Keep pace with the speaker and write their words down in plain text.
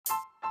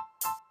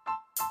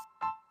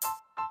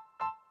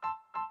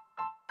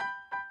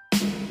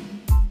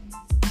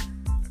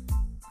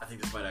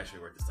actually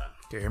work this time.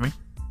 Can you hear me?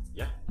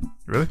 Yeah,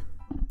 Really?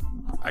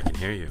 I can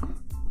hear you.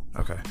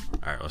 Okay.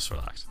 All right, let's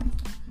relax.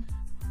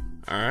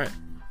 All right.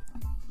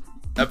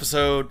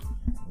 Episode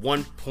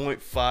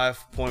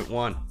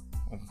 1.5.1.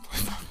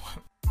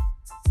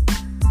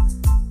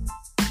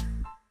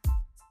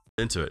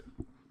 Into it.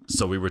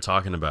 So we were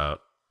talking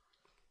about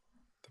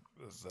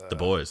the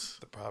boys.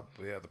 The Proud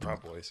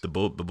Boys. The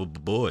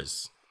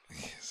boys.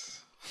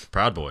 Yes.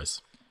 Proud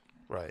Boys.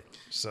 Right.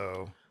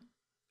 So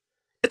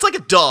It's like a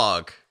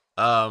dog.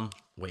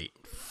 Wait.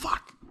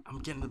 Fuck. I'm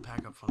getting the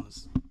pack up from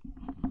this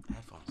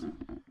headphones.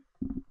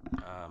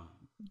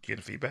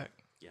 getting feedback.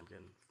 Yeah, I'm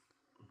getting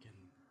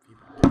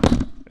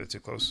feedback. Is it too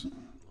close? A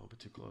little bit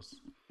too close.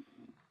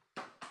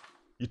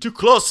 You're too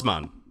close,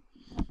 man.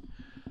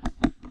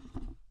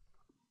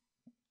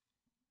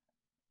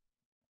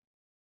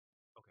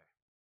 Okay.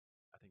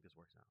 I think this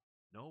works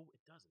now. No, it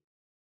doesn't.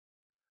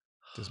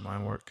 Does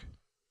mine work?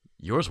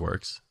 Yours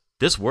works.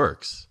 This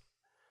works.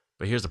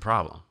 But here's the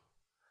problem.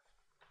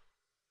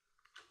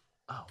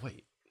 Oh,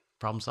 wait.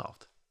 Problem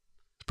solved.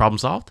 Problem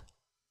solved?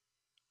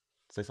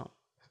 Say something.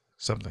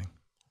 Something.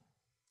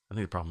 I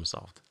think the problem is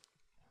solved.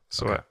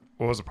 So Okay.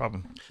 what was the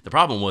problem? The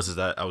problem is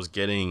that I was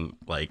getting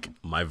like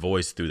my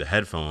voice through the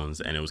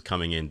headphones and it was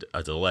coming in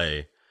a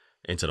delay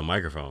into the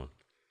microphone.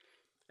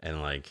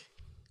 And like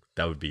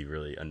that would be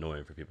really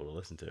annoying for people to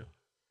listen to.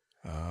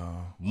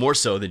 More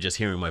so than just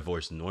hearing my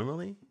voice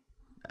normally.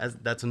 As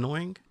that's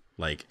annoying.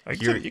 Like I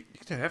think you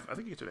can turn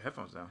the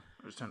headphones down.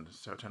 Or just turn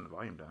the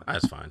volume down.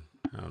 that's fine.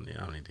 I don't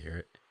need to hear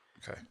it.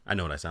 Okay. I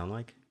know what I sound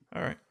like.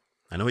 All right.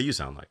 I know what you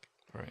sound like.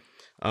 All right.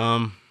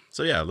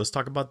 So yeah, let's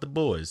talk about the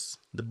boys.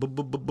 The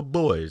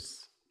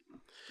boys.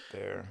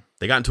 There.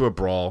 They got into a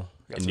brawl Got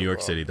in into New a York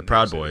brawl City. in The New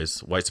Proud York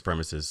Boys, white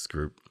supremacist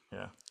group,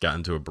 Yeah. got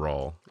into a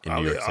brawl in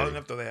New York Oddly City.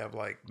 enough, though, they have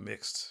like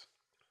mixed.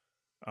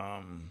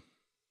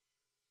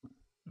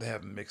 They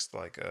have mixed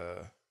like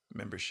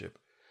membership.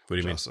 What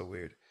do you mean? Also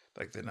weird.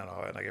 Like they're not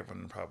all like everyone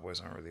in the Proud Boys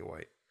aren't really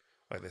white.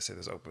 Like they say,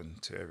 it's open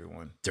to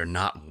everyone. They're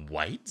not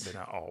white? They're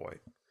not all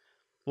white.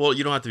 Well,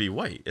 you don't have to be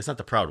white. It's not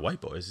the Proud White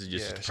Boys. It's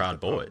just Yeah, the it's Proud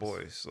the Boys.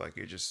 Boys. Like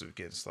you're just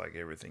against like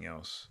everything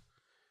else,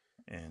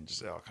 and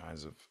just all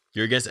kinds of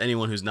You're against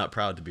anyone who's not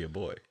proud to be a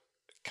boy.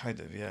 kind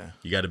of yeah.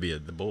 You got to be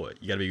the boy.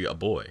 You got to be a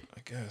boy. I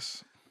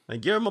guess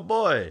Like, you're my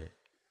boy.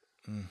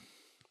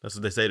 That's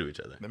what they say to each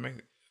other.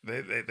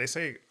 they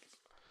say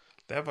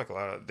they have like a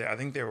lot of. I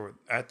think they were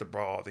at the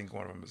brawl. I think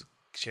one of them was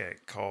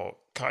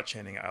caught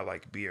chanting "I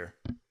like beer."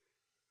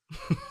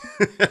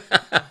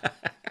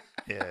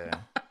 Yeah,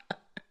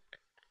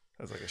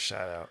 that's like a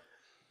shout out.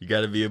 You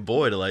got to be a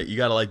boy to like. You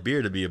got to like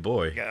beer to be a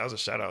boy. Yeah, that was a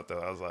shout out though.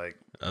 I was like,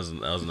 That was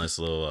a nice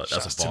little. That's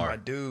shots a bar. to my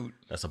dude.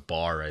 That's a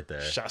bar right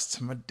there. Shots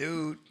to my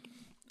dude.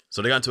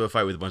 So they got into a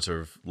fight with a bunch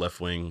of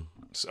left wing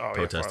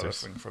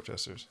protesters. Left-wing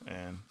protesters,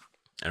 and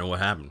And what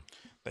happened?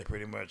 they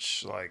pretty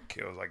much like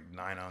it was like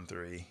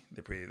 9-on-3.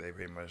 They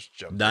pretty much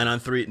jumped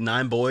 9-on-3,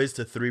 9 boys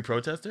to 3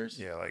 protesters.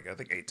 Yeah, like I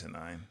think 8 to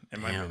 9. It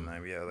might have been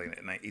 9. Yeah,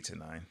 like 8 to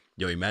 9.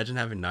 Yo, imagine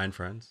having 9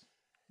 friends.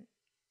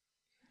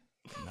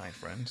 9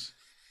 friends.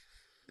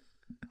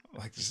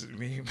 Like this is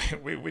me.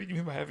 Wait, what do you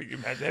mean by having 9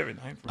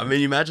 friends? I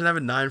mean, imagine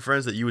having 9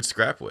 friends that you would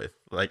scrap with.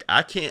 Like,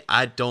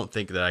 I don't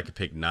think that I could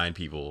pick 9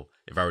 people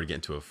if I were to get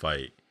into a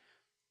fight.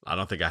 I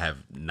don't think I have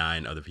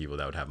 9 other people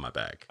that would have my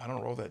back. I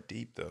don't roll that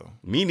deep though.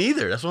 Me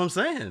neither. That's what I'm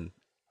saying.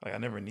 Like I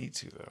never need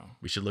to though.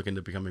 We should look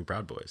into becoming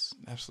Proud Boys.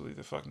 Absolutely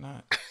the fuck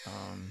not.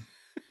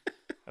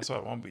 That's what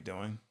I won't be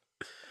doing.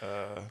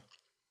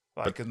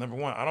 Like, cause number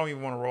one, I don't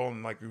even want to roll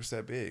in like groups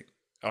that big.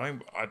 I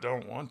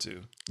don't want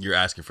to. You're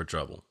asking for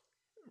trouble.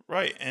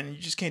 Right, and you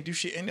just can't do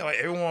shit. And like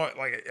everyone,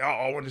 like y'all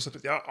all want to do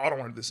something. Y'all all don't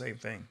want to do the same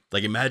thing.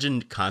 Like,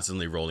 imagine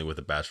constantly rolling with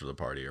a bachelor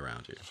party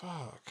around you.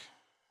 Fuck,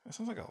 that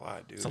sounds like a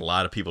lot, dude. It's a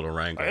lot of people to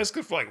wrangle. Like, that's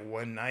good for like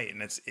one night,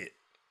 and that's it.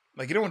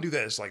 Like you don't want to do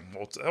that. It's like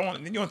multi.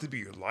 Then you want it to be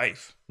your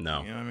life.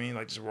 No. You know what I mean?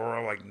 Like just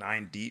roll like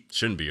 9 deep.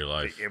 Shouldn't be your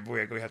life. Like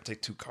everywhere I go, you have to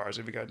take 2 cars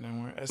every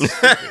goddamn where. That's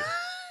stupid.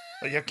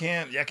 Like y'all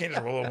can't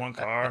just roll in one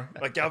car.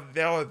 Like y'all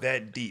are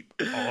that deep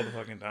all the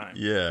fucking time.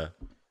 Yeah.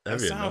 That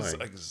That'd be sounds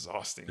annoying.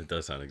 exhausting. It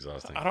does sound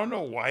exhausting. I don't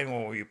know why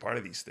anyone will be a part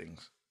of these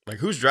things. Like,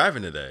 who's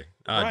driving today?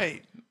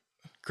 Right.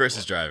 Chris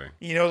is driving.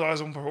 You know, there's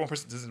always one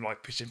person doesn't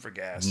like pitch in for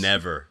gas.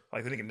 Never.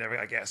 Like, the nigga never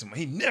got gas money.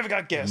 He never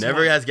got gas Never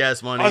money. has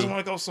gas I money. just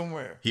want to go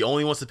somewhere. He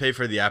only wants to pay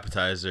for the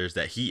appetizers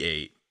that he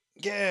ate.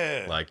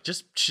 Yeah. Like,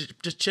 just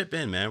chip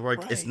in, man. We're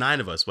like, It's Right. 9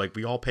 of us. Like,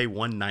 we all pay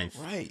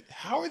 1/9. Right.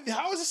 How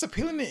is this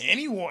appealing to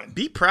anyone?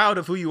 Be proud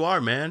of who you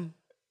are, man.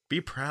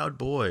 Be proud,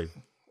 boy.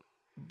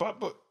 But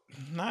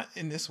not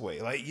in this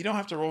way. Like, you don't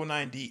have to roll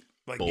 9 deep.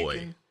 Like,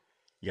 Boy.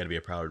 You got to be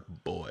a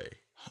proud boy.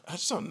 I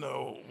just don't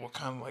know what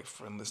kind of like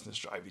friendlessness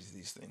drive you to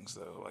these things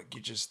though. Like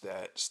you're just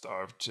that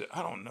starved to.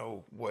 I don't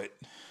know what.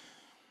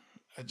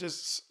 I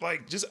just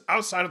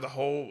outside of the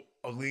whole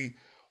ugly,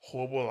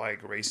 horrible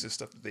like racist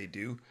stuff that they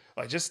do.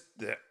 Like just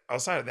the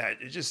outside of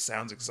that, it just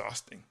sounds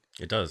exhausting.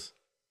 It does.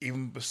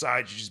 Even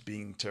besides you just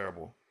being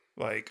terrible.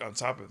 Like on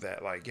top of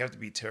that, like you have to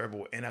be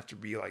terrible and have to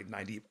be like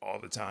 9 deep all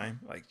the time.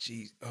 Like,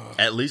 geez,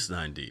 At least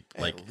 9 deep.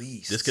 Like at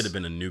least this could have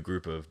been a new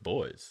group of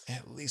boys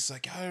at least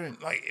like I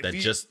don't like if that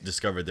you, just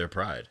discovered their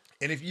pride.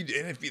 and if you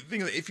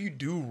think if you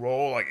do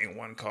roll like in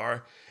one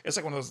car, it's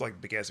like one of those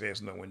like big ass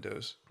vans with no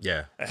windows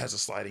Yeah. that has a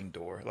sliding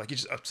door. Like you're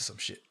just up to some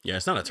shit. Yeah,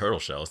 it's not a turtle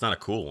shell. It's not a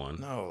cool one.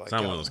 No, like it's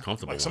not one of those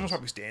comfortable like someone's ones.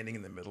 probably standing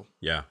in the middle.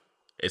 Yeah.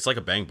 It's like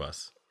a bang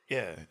bus.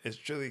 Yeah,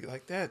 it's really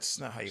like that's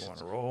not how you want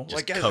to roll. Just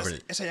Like guys, covered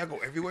it. that's how y'all go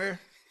everywhere.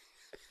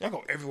 Y'all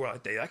go everywhere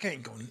like that. I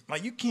can't go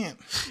like you can't.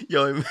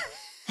 Yo,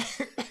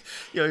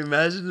 yo,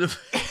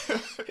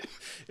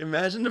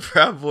 imagine the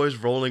Proud Boys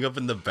rolling up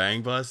in the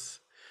bang bus,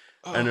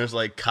 and there's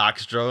like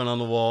cocks drawing on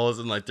the walls,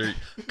 and like they're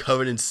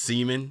covered in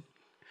semen,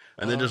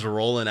 and they're just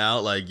rolling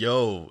out like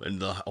yo,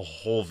 and the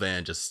whole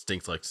van just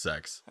stinks like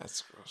sex,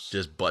 That's gross.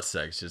 just butt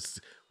sex, just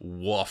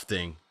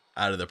wafting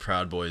out of the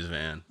Proud Boys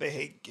van. They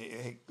hate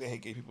gay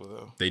people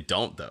though. They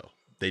don't though.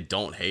 They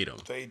don't hate them.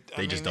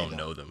 They just mean, don't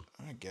know them.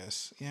 I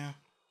guess, yeah.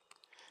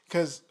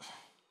 Cause,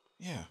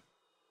 yeah,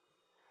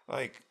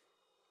 like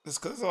this.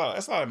 Cause it's a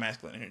lot of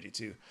masculine energy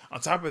too. On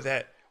top of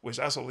that, which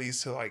also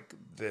leads to like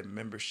the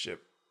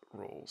membership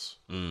roles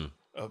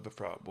of the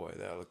Proud Boy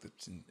that I looked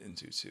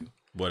into too.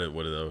 What are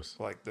those?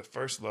 Like the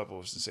first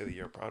level is to say that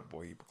you're a Proud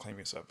Boy. You proclaim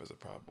yourself as a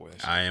Proud Boy.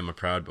 I am a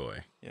Proud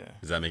Boy. Yeah.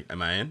 Does that make?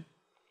 Am I in?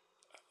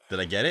 Did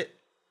I get it?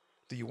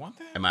 Do you want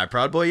that? Am I a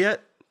Proud Boy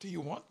yet? Do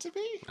you want to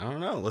be? I don't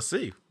know. Let's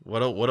see.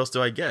 What else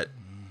do I get?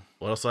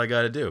 What else do I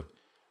got to do?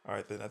 All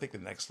right, then I think the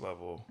next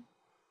level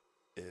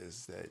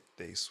is that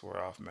they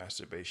swear off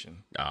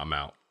masturbation. I'm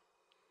out.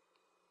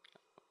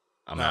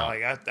 I'm Now, out.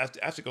 like I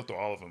have to go through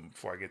all of them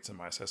before I get to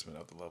my assessment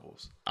of the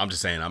levels. I'm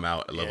just saying I'm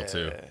out at level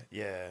 2.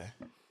 Yeah.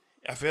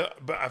 I feel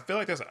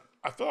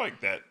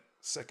like that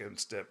second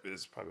step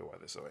is probably why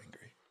they're so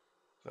angry.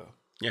 So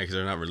Yeah, because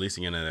they're not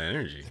releasing any of that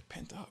energy. they're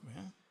pent up,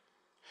 man.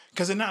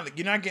 Because you're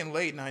not getting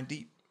laid 9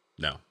 deep.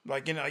 No.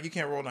 Like you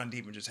can't roll 9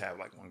 deep and just have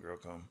like one girl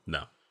come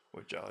No.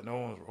 with y'all. No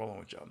one's rolling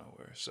with y'all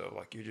nowhere. So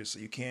like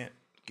you can't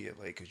get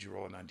laid because you're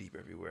rolling 9 deep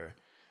everywhere,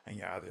 and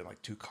you're either in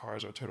like 2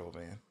 cars or a turtle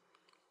van.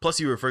 Plus,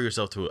 you refer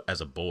yourself to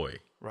as a boy.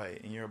 Right,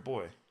 and you're a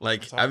boy.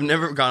 Like, That's how I've it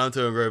never gone up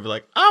to a girl and be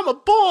like, I'm a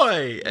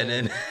boy! And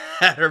then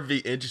had her be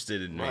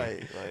interested in me.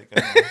 Right,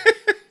 like,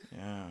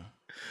 yeah.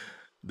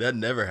 That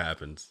never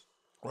happens.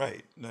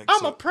 Right. Like,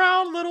 I'm a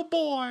proud little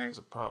boy. He's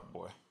a Proud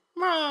Boy.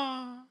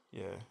 Ah.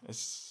 Yeah,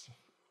 it's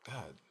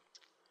God.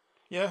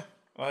 Yeah,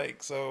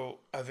 like so.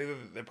 I think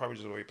that they're probably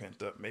just way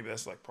pent up. Maybe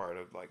that's like part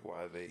of like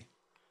why they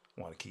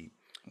want to keep.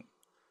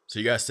 So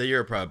you guys say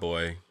you're a Proud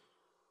Boy.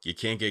 You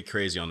can't get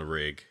crazy on the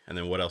rig. And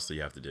then what else do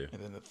you have to do?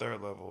 And then the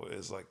third level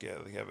is like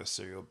they have a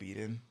serial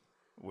beat-in,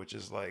 which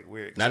is like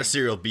weird. Not a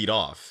serial beat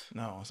off.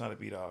 No, it's not a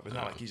beat off. It's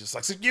not like he's just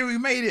like, so you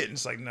made it. And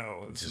it's like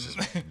no, It's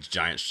just a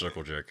giant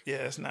circle jerk. yeah,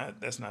 it's not.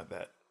 That's not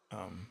that.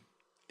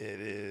 It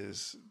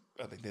is.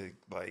 I think they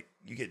like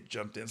you get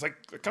jumped in. It's like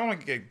kind of like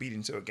you get beat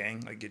into a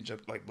gang, like getting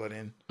jumped like blood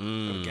in of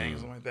a gang or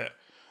something like that.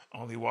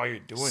 Only while you're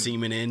doing it,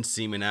 Semen in,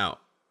 semen out.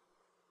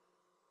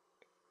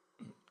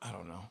 I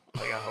don't know.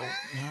 Like I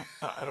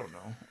hope. I don't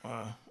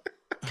know.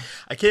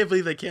 I can't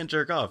believe they can't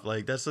jerk off.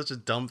 Like, that's such a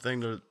dumb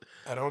thing to...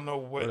 I don't know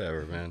what.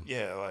 Whatever, man.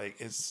 Yeah, like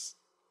it's.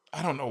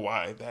 I don't know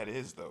why that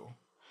is though,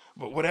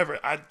 but whatever.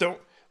 I don't.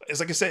 It's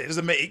like I said. It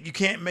doesn't make. You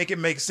can't make it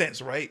make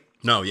sense, right?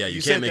 No, yeah,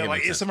 you said can't make that, it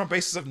like make it's sense. on a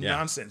basis of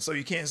nonsense. So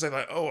you can't say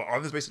like, oh,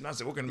 on this basis of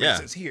nonsense, we're gonna make Yeah.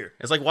 sense here,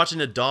 It's like watching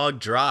a dog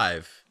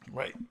drive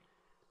right?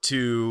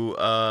 to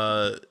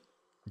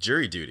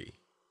jury duty.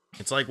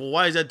 It's like, well,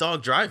 why is that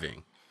dog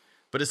driving?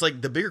 But it's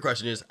like the bigger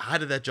question is, how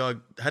did that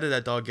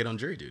dog get on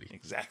jury duty?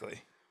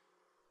 Exactly.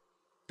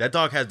 That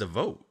dog had to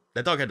vote.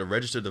 That dog had to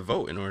register to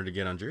vote in order to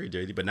get on jury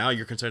duty. But now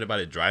you're concerned about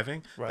it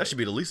driving? Right. That should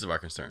be the least of our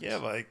concerns. Yeah,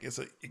 like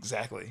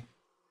exactly.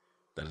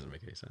 That doesn't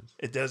make any sense.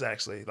 It does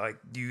actually. Like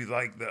you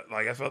like the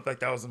like. I felt like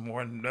that was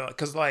more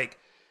because like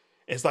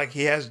it's like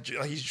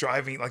he's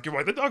driving like you're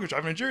like the dog is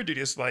driving on jury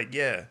duty. It's like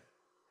yeah.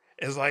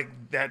 It's like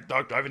that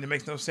dog driving. It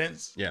makes no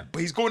sense. Yeah, but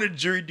he's going to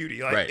jury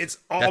duty. Like right. it's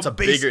all that's a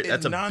based bigger. in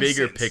That's a nonsense.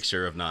 bigger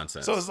picture of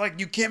nonsense. So it's like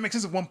you can't make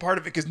sense of one part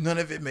of it because none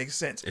of it makes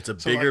sense. It's a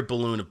So, bigger like,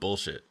 balloon of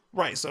bullshit.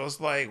 right. So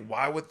it's like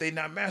why would they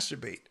not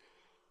masturbate?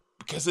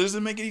 Because it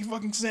doesn't make any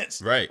fucking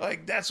sense. Right.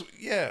 Like that's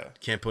yeah.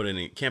 Can't put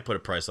a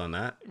price on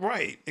that.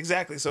 Right.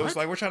 Exactly. So it's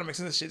What? like we're trying to make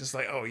sense of shit. It's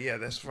like oh yeah,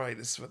 that's right.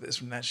 This is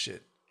from that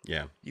shit.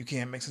 Yeah. You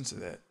can't make sense of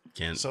that.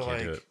 Can't So do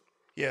like it.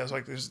 yeah, it's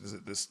like there's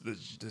this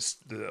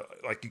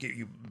like you get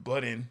you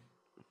blood in.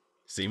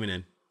 Semen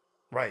in.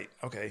 Right.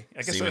 Okay.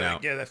 I guess Semen so,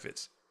 out. yeah, that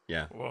fits.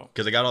 Yeah. Well,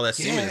 Because they got all that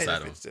semen yeah, inside that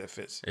them. fits. That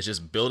fits. It's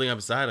just building up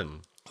inside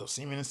them. So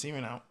semen in,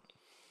 semen out.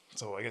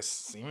 So I guess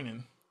semen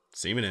in.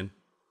 Semen in.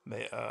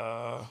 They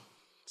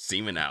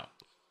Semen out.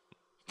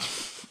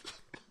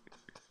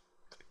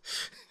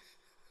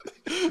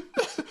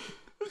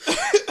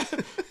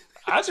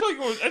 I just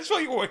feel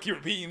like you want to keep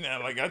repeating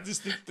that. Like I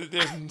just think that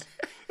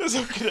there's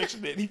no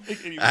connection to anything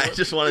anymore. I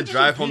just want You're to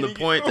drive home the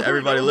repeating it point to over and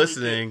everybody over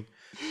listening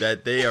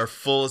that they are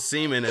full of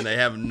semen and they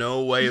have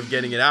no way of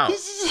getting it out.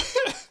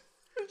 again.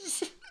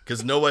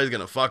 Because nobody's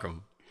going to fuck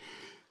them.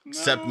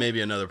 Except No.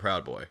 maybe another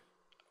Proud Boy.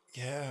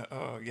 Yeah.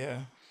 Oh,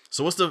 yeah.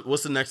 So what's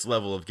the next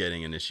level of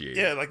getting initiated?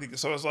 Yeah. Like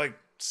so, it's like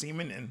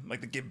semen in.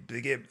 Like they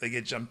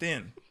get jumped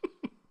in,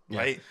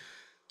 right?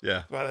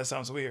 Yeah. Wow, that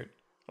sounds weird.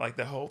 Like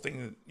the whole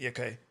thing. Yeah,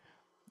 okay.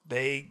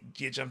 They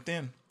get jumped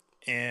in,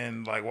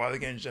 and like while they're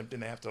getting jumped in,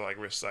 they have to like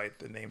recite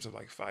the names of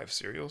like 5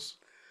 cereals.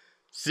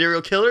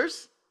 Serial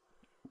killers?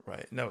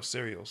 Right? No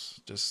cereals.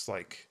 Just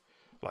like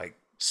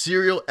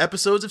Serial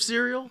episodes of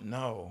Serial?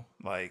 no,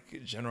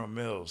 like General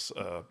Mills,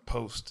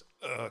 Post,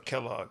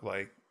 Kellogg,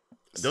 like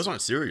Those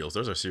aren't cereals.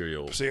 Those are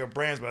cereal. cereal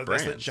brands. But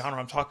that's Brands. the genre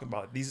I'm talking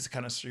about. These are the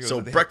kind of cereals. So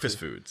that they breakfast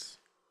have to, foods.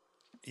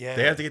 Yeah.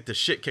 They have to get the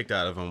shit kicked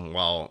out of them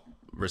while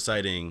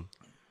reciting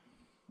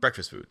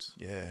breakfast foods.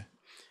 Yeah.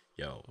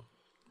 Yo,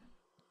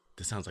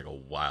 this sounds like a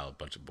wild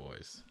bunch of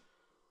boys.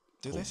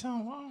 Do they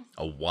sound wild?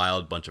 A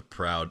wild bunch of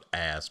proud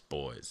ass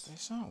boys. They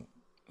sound.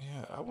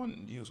 Yeah, I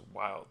wouldn't use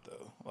wild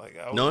though. Like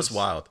I No, would it's just-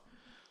 wild.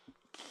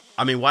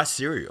 I mean, why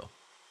cereal?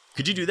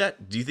 Could you do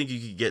that? Do you think you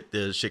could get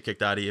the shit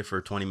kicked out of you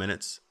for 20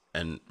 minutes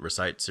and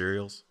recite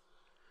cereals?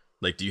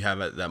 Like, do you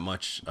have that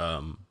much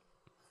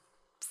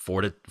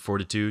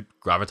fortitude,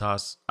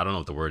 gravitas? I don't know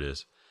what the word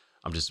is.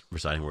 I'm just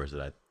reciting words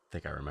that I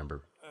think I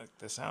remember.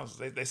 That sounds.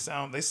 They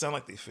sound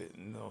like they fit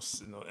in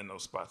those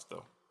spots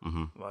though.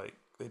 Mm-hmm. Like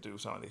they do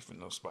sound like they fit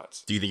in those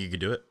spots. Do you think you could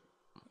do it?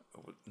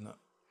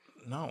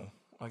 No.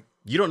 Like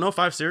You don't know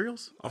 5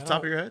 cereals off the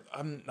top of your head?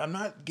 I'm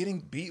not getting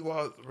beat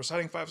while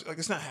reciting 5. Like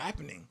it's not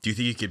happening. Do you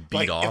think you could beat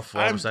Like, if off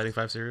while I'm- reciting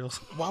 5 cereals?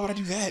 Why would I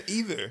do that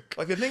either?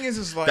 Like the thing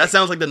is like That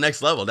sounds like the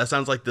next level. That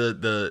sounds like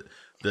the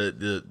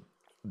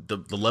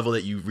level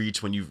that you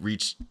reach when you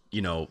reach,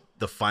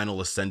 the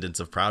final ascendance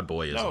of Proud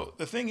Boyism. no.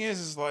 The thing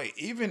is like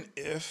even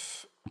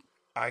if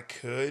I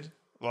could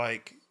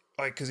like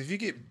because if you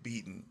get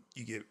beaten,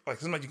 you get like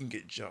sometimes you can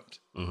get jumped.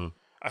 Mm-hmm.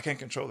 I can't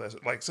control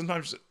that. Like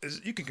sometimes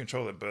you can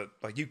control it, but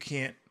like you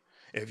can't.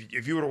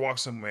 If you were to walk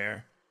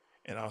somewhere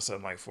and all of a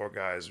sudden like 4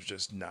 guys are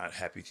just not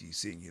happy to you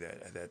seeing you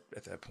at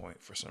that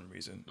point for some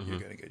reason, you're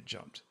gonna get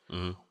jumped.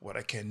 What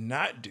I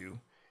cannot do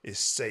is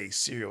say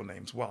serial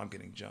names while I'm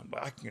getting jumped.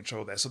 Like I can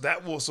control that. So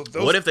that will. So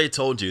those. What if they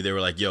told you, they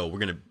were like, "Yo, we're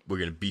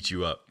gonna beat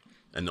you up,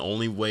 and the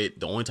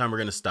only time we're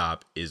gonna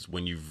stop is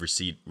when you've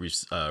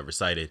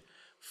recited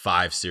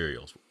 5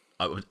 cereals.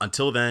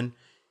 Until then,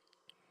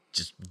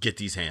 just get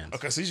these hands.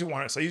 Okay, so you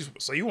want to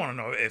so you want to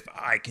know if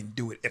I can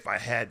do it if I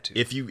had to.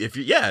 If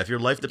your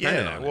life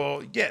depended yeah, on it.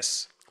 well,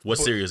 yes. What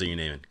cereals are you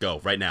naming? Go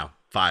right now.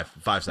 5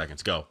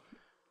 seconds. Go.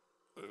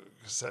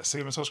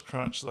 Cinnamon Toast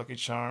Crunch, Lucky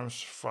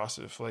Charms,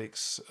 Frosted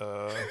Flakes,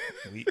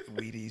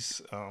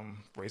 Wheaties,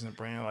 Raisin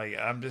Bran. Like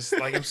I'm just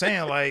like I'm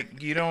saying,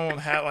 like you don't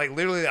have like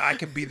literally I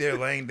could be there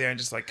laying there and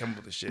just like come up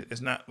with the shit.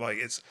 It's not like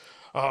it's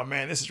oh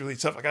man, this is really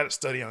tough. I got to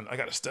study. I'm going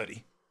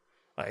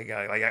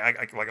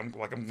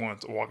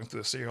to walking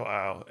through the cereal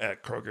aisle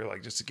at Kroger,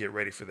 like just to get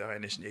ready for the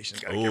initiation.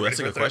 Oh, that's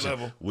a good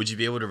question. Would you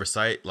be able to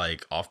recite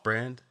like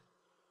off-brand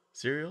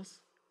cereals?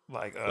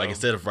 Like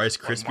Instead of Rice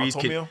Krispies,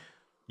 Malto Meal?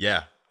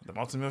 Yeah, The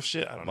Malto Meal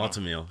shit. I don't know.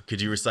 Malto Meal.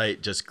 Could you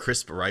recite just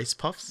crisp rice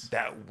puffs?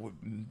 That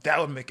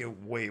would make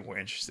it way more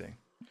interesting.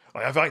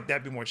 Like I feel like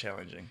that'd be more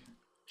challenging.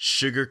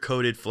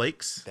 Sugar-coated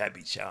flakes. That'd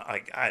be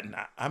challenging. Like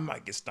I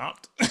might get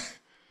stomped.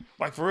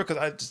 Like for real, because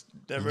I just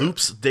never.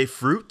 Loops de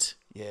fruit.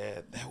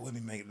 Yeah, that would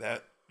make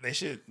that. They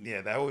should.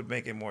 Yeah, that would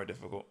make it more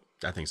difficult.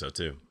 I think so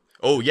too.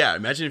 Oh yeah,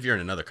 imagine if you're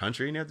in another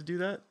country and you have to do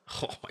that.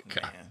 Oh my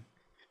god.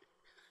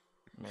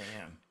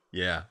 Man.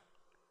 Yeah.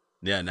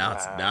 Yeah. Now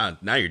Wow.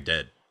 it's now you're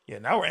dead. Yeah,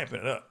 now we're amping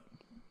it up.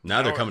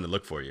 Now they're coming to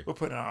look for you. We're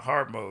putting it on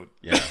hard mode.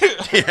 Yeah.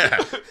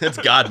 Yeah. That's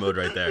God mode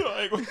right there.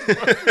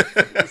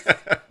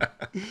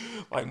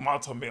 Like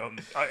Malto Meal.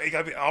 It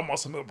gotta be all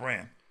Malto Meal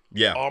brand.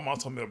 Yeah. All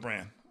Malto Meal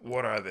brand.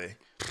 What are they?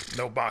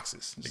 No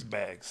boxes, just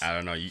bags. I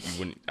don't know. You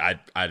wouldn't.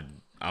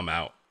 I'm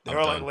out. They're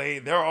all like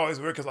laid. They're always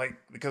weird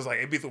because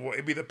it'd be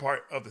the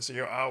part of the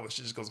cereal aisle which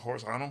just goes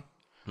horizontal.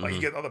 Like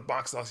you get other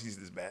box sauce,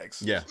 these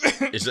bags. Yeah.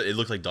 It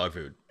looks like dog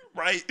food.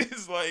 Right.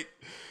 It's like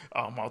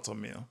Malto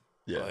Meal.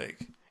 Yeah.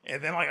 Like,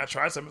 and then like I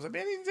tried something. I was like,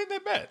 man, it ain't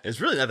that bad. It's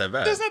really not that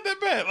bad. It's not that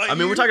bad. Like I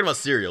mean, we're talking about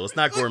cereal. It's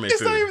not gourmet it's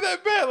food. not even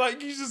that bad.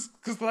 Like you just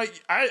because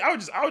like I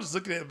was just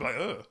looking at it and be like,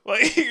 ugh.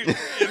 Like and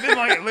then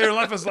like later in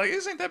life I was like,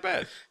 this ain't that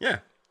bad. Yeah.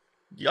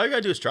 All you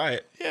gotta do is try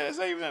it. Yeah, it's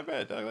not even that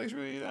bad, dog. Like it's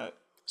really not.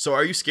 So,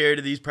 are you scared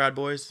of these Proud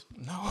Boys?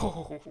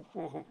 No.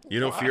 You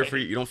don't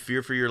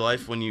fear for your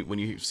life when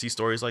you see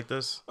stories like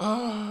this?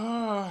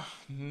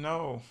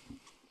 No.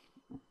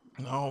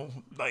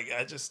 Like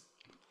I just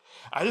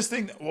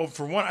think well,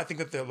 for one, I think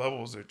that their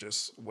levels are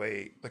just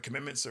the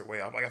commitments are way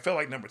off. Like I feel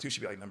like number 2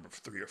 should be like number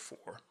 3 or 4.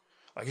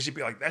 Like it should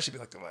be like that should be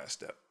like the last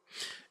step.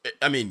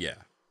 I mean, yeah.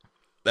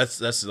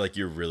 That's like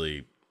you're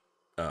really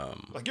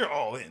Like you're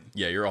all in.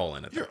 yeah, you're all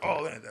in at that You're point.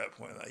 all in at that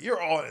point. Like you're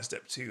all in at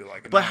step 2.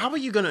 Like But how are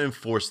you gonna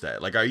enforce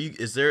that? Like,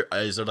 is there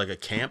like a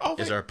camp?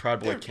 Is there a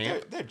Proud Boy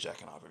camp? They're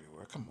jacking off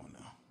everywhere. Come on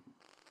now.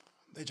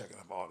 They jacking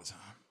off all the time.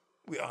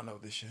 We all know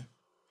this shit.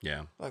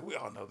 Yeah. Like we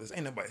all know this.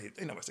 Ain't nobody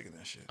sticking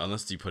that shit.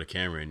 Unless you put a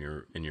camera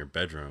in your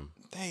bedroom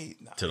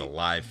Nah, to the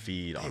live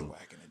feed they on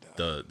whacking it,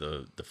 dog.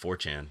 the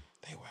 4chan.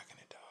 They whacking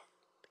it, dog.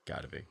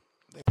 Gotta be.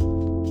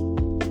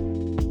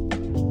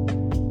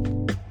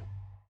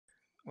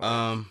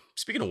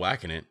 Speaking of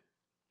whacking it,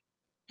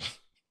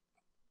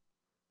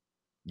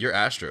 your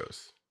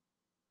Astros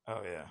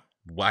Oh yeah.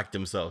 whacked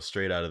themselves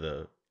straight out of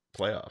the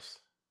playoffs.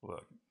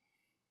 Look.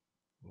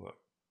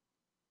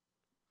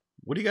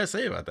 What do you guys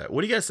say about that?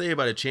 What do you guys say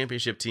about a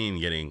championship team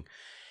getting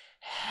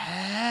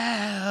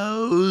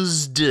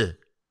housed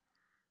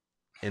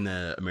in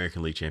the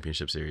American League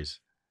Championship Series?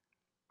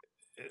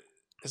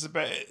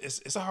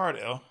 It's a hard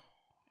L.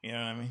 You know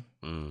what I mean?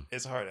 Mm.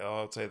 It's a hard L.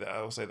 I'll say that.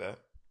 I will say that.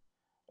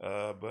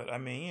 But I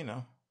mean, you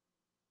know,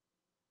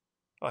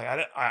 like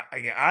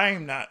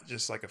I'm not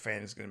just like a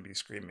fan that's gonna be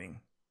screaming,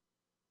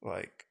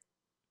 like,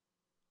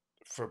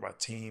 for my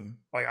team.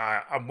 Like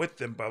I'm with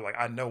them, but like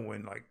I know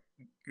when like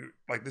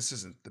this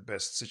isn't the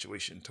best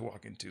situation to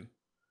walk into.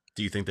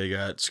 Do you think they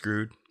got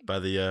screwed by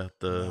the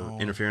No.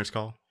 interference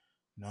call?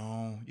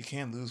 No, you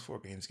can't lose 4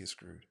 games, get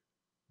screwed.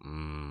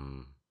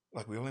 Mm.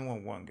 Like we only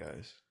won 1,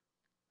 guys.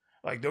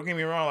 Like don't get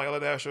me wrong, like I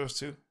love the Astros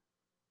too.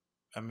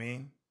 I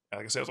mean,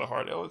 like I said, it's a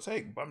hard L to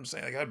take, but I'm just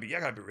saying, like,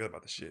 y'all gotta be real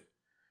about the shit.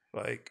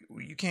 Like,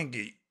 you can't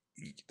get.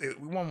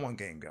 We won 1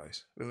 game,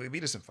 guys. They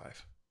beat us in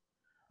 5.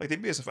 Like they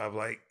beat us in 5.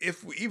 Like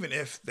even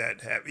if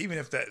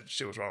that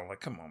shit was wrong,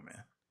 like come on,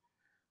 man,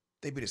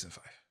 they beat us in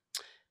 5.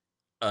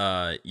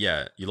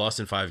 Yeah, you lost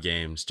in 5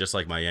 games, just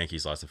like my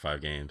Yankees lost in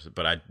 5 games.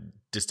 But I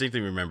distinctly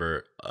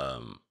remember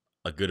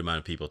a good amount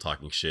of people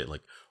talking shit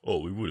like, "Oh,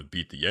 we would have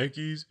beat the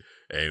Yankees,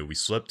 and we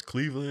swept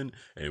Cleveland,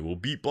 and we'll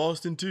beat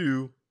Boston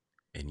too,"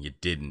 and you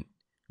didn't.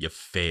 You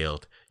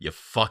failed. You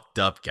fucked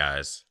up,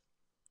 guys.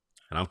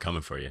 And I'm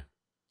coming for you.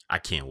 I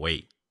can't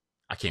wait.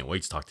 I can't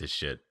wait to talk this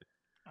shit.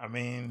 I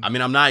mean,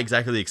 I'm not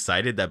exactly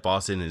excited that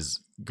Boston is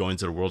going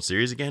to the World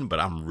Series again, but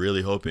I'm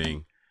really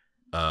hoping.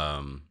 Who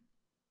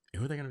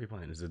are they going to be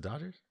playing? Is it the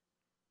Dodgers?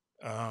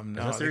 no,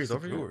 that series I think it's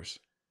over the yet? Brewers.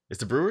 It's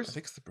the Brewers? I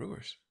think it's the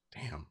Brewers.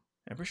 Damn.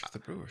 I'm pretty sure it's the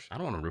Brewers. I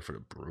don't want to root for the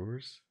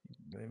Brewers.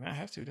 They might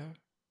have to, dog.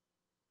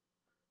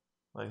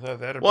 Like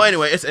that. Well,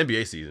 anyway, it's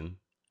NBA season,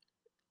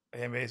 the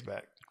NBA's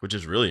back. which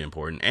is really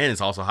important, and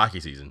it's also hockey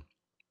season.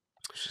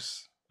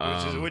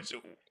 Which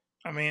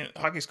I mean,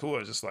 hockey's cool.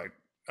 It's just like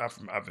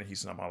I've been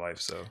Houston all my life,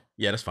 so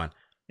Yeah, that's fine.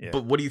 yeah.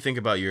 But what do you think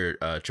about your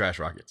trash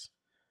Rockets?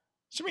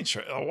 What you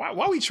mean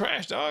why we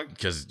trash, dog?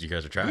 Because you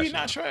guys are trash. We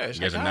now. not trash.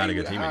 You guys Like, are how not a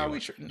you- good team how anymore.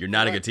 we You're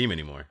not a what? good team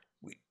anymore.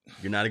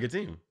 You're not a good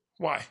team.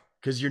 Why?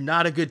 Because you're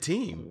not a good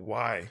team.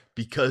 Why?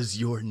 Because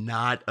you're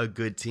not a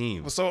good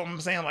team. So I'm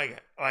saying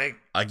like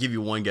I'll give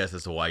you one guess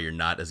as to why you're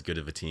not as good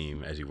of a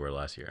team as you were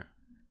last year.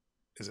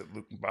 is it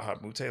Luke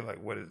Bahamute?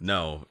 Like what is?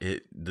 No,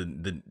 it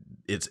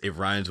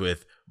rhymes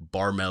with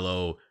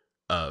Barmello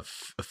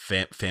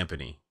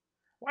Fampany.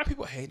 Why are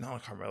people hating on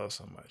Carmelo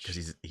so much?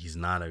 Because he's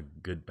not a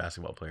good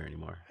basketball player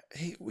anymore.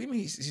 We mean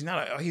he's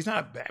not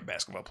a bad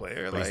basketball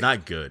player. But Like, he's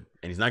not good,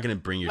 and he's not going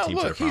to bring your no, team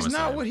to the look, promised he's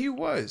not land. what he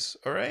was.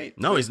 All right.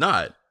 No, he's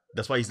not.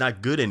 That's why he's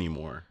not good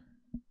anymore.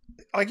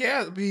 Like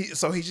yeah,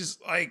 so he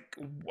just like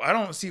I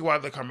don't see why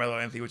the Carmelo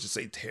Anthony would just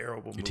say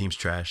terrible. Your move. team's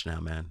trash now,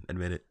 man.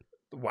 Admit it.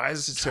 Why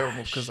is this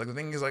terrible? Because like the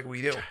thing is like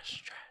we do.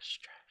 Trash.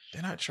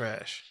 They're not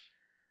trash.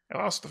 I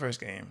lost the first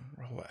game.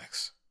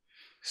 Relax.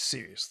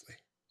 Seriously,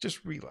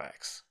 just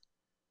relax.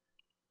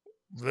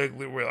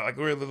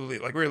 We're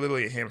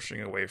literally a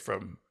hamstring away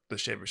from the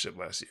championship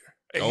last year.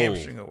 A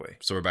hamstring away.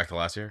 So we're back to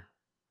last year.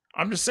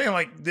 I'm just saying,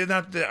 like they're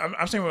not.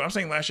 I'm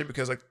saying last year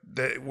because like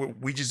that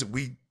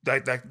we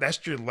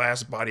that's your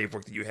last body of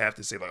work that you have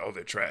to say like, oh,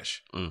 they're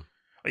trash. Mm.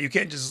 Like you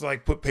can't just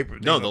like put paper.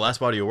 No, the last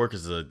body of work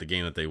is the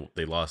game that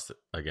they lost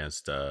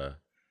against. Who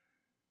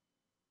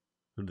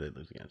did they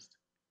lose against?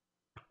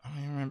 I don't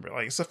even remember.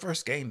 Like it's the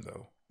first game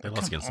though. They Like,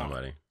 lost come against on.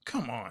 somebody.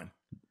 Come on,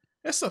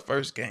 it's the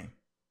first game.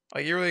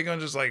 Like you're really gonna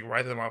just like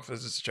write them off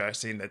as this trash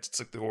team that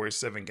took the Warriors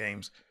 7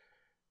 games.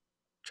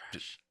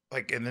 Trash.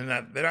 Like and they're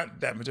not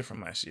that much different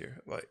from last year.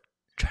 Like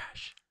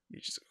Trash. you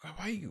just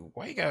why you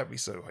gotta be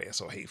so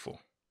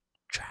hateful?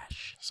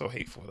 Trash. So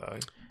hateful,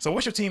 dog. So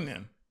what's your team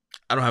then?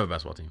 I don't have a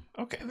basketball team.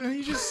 Okay, then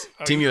you just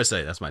Team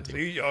USA. That's my So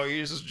team.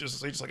 you're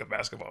just like a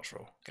basketball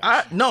troll.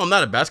 Gotcha. No, I'm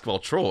not a basketball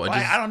troll.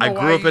 Like, I don't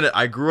know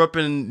I grew up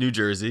in New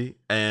Jersey,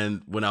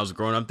 and when I was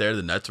growing up there,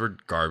 the Nets were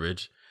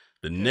garbage.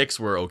 The Knicks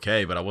were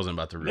okay, but I wasn't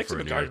about to root for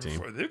a New York team.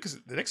 The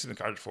Knicks have been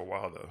garbage for a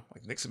while though.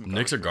 Like Knicks have been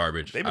Knicks are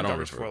garbage. garbage. They've I been don't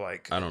garbage root for for.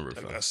 like I don't root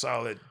for a them.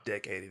 solid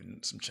decade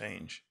and some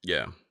change.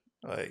 Yeah,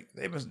 Like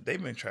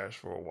they've been trash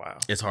for a while.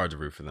 it's hard to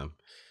root for them.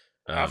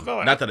 I feel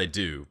like- not that I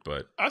do,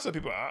 but I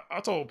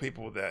told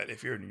people that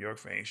if you're a New York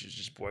fan, you should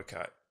just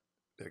boycott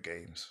their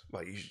games.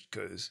 Like you should,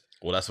 because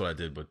well, that's what I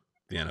did with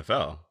the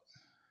NFL.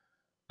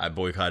 I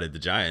boycotted the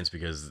Giants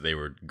because they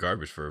were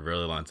garbage for a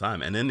really long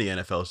time, and then the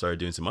NFL started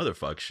doing some other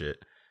fuck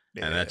shit,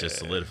 and that just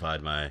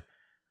solidified my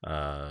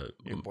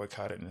you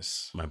boycotted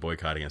this. my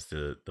boycott against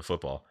the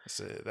football.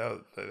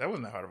 That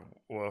wasn't that hard.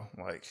 Well,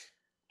 like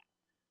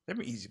there have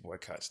been easy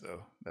boycotts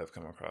though that I've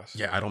come across.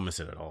 Yeah, I don't miss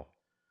it at all.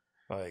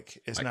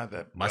 Like it's not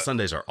that. My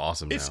Sundays are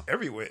awesome It's now.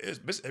 everywhere.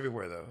 It's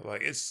everywhere though.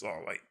 Like it's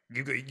all like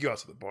you go out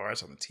to the bar,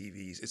 it's on the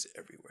TVs. It's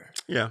everywhere.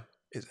 Yeah,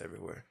 It's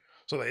everywhere.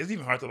 So like it's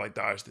even hard to like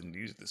dodge the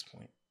news at this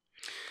point.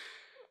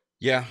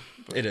 yeah,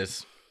 it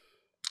is.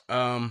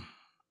 Um,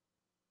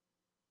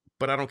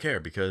 But I don't care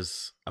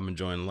because I'm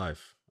enjoying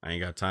life. I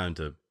ain't got time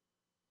to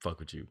fuck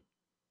with you.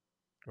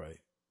 Right.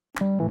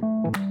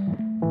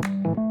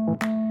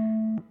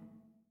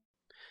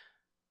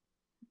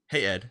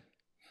 Hey, Ed,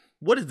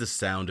 what is the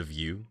sound of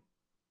you?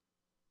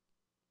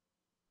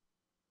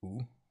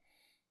 Ooh.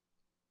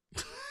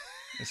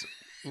 It's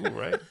ooh,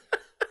 right?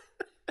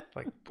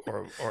 Like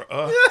or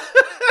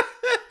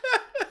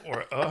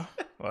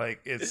like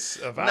it's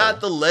a vowel.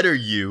 Not the letter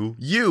U.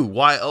 You.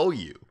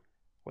 Y-O-U.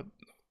 What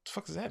the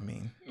fuck does that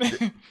mean?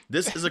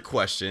 This is a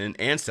question in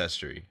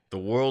Ancestry, the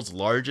world's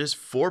largest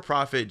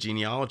for-profit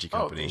genealogy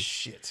company, this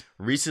shit.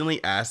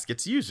 recently asked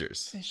its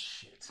users. This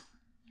shit.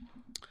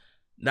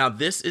 Now,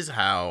 this is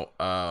how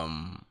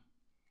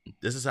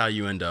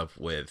you end up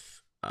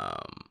with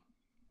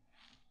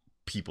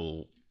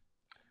people.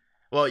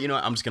 Well, you know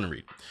what? I'm just gonna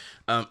read.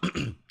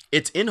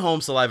 Its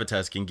in-home saliva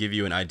test can give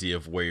you an idea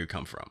of where you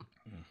come from,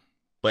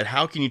 but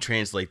how can you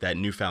translate that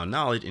newfound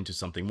knowledge into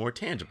something more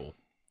tangible?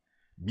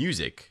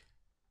 Music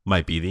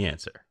might be the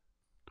answer.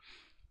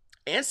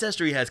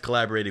 Ancestry has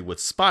collaborated with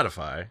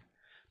Spotify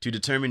to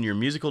determine your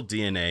musical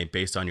DNA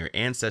based on your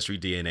Ancestry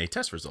DNA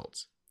test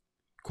results.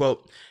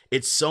 Quote,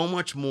 "It's so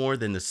much more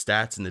than the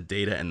stats and the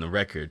data and the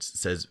records,"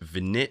 says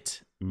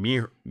Vinit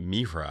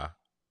Mihra.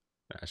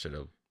 I should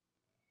have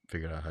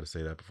figured out how to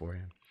say that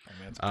beforehand.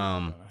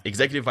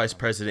 Executive Vice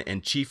President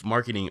and Chief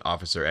Marketing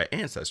Officer at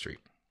Ancestry.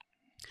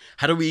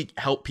 How do we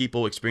help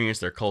people experience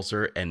their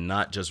culture and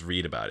not just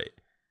read about it?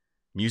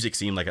 Music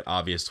seemed like an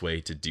obvious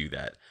way to do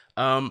that.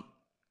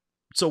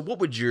 So what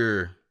would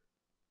your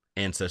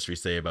ancestry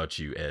say about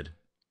you, Ed?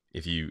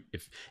 If you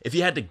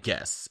had to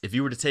guess, if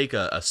you were to take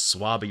a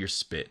swab of your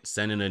spit,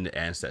 send it into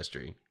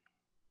Ancestry,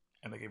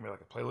 and they gave me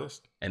like a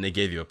playlist, and they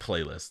gave you a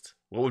playlist,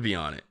 what would be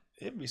on it?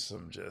 It'd be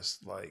some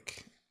just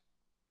like,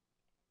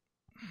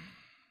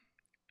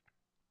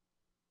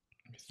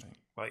 let me think.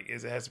 Like,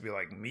 it has to be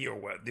like me or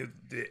what?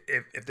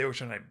 If they were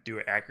trying to do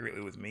it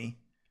accurately with me,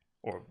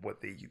 or what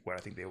I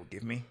think they would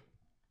give me.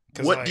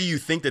 What like, do you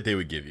think that they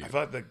would give you? I feel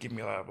like they'd give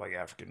me a lot of like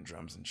African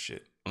drums and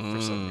shit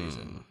for some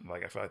reason.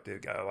 Like I feel like they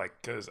got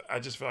because I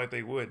just feel like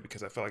they would,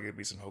 because I feel like it'd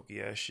be some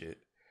hokey ass shit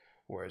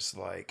where it's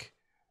like,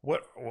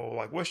 what's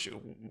your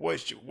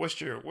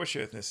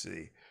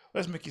ethnicity?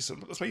 Let's make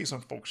you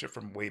some folk shit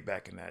from way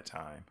back in that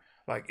time.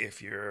 Like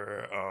if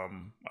you're I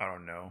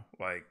don't know,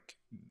 like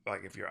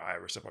if you're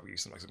Irish, I'll probably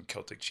use some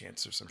Celtic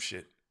chants or some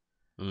shit.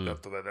 They'll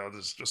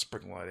just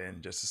sprinkle that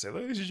in just to say,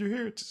 look, this is your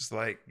heritage. It's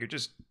like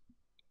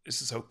this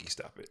is hokey.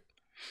 Stop it.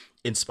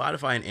 In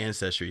Spotify and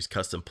Ancestry's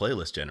custom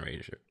playlist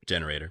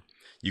generator,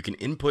 you can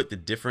input the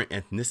different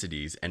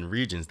ethnicities and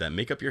regions that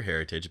make up your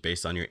heritage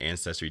based on your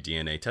Ancestry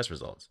DNA test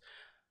results.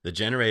 The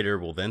generator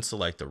will then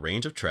select a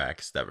range of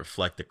tracks that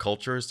reflect the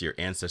cultures your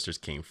ancestors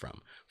came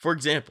from. For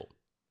example,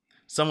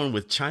 someone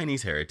with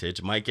Chinese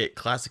heritage might get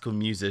classical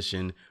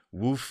musician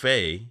Wu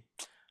Fei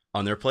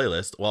on their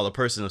playlist, while a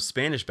person of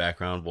Spanish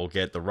background will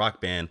get the rock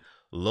band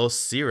Los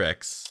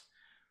Cirex.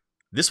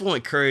 This will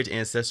encourage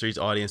Ancestry's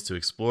audience to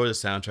explore the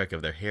soundtrack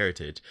of their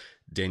heritage,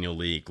 Daniel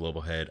Lee,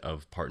 global head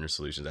of partner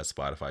solutions at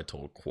Spotify,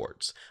 told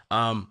Quartz.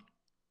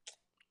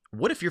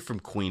 What if you're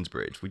from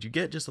Queensbridge? Would you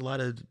get just a lot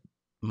of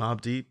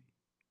Mobb Deep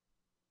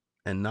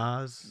and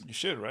Nas? You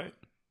should, right?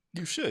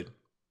 You should,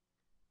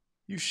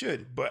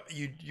 but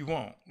you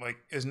won't. Like,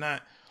 it's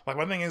not like,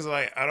 my thing is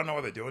like, I don't know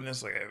why they're doing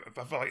this. Like, if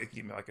I felt like it could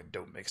give me like a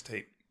dope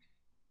mixtape,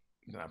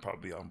 then I'd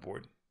probably be on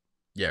board.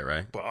 Yeah,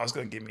 right. But all it's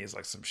gonna give me is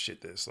like some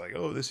shit that's like,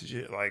 oh, this is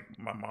it. Like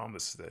my mom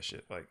listens to that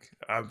shit. Like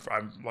I'm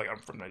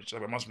from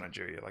Nigeria. Like, my mom's from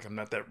Nigeria. Like I'm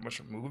not that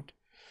much removed.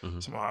 Mm-hmm.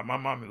 So my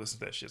mom listens to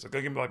that shit. So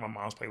gonna give me like my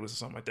mom's playlist or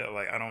something like that.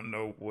 Like I don't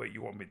know what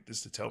you want me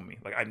this to tell me.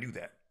 Like I knew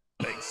that.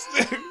 Thanks.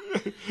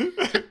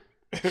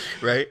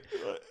 Right.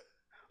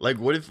 Like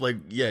what if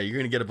you're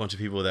gonna get a bunch of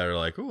people that are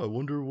like, oh, I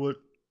wonder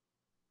what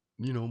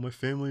my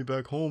family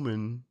back home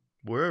and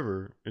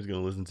wherever is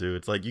gonna listen to.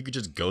 It's like you could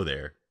just go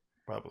there.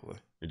 Probably.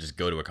 And just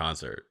go to a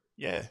concert.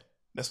 Yeah,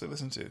 that's what I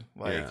listen to.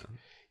 Like,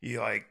 you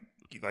might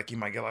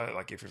get a lot of,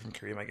 like, if you're from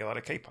Korea, you might get a lot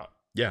of K-pop.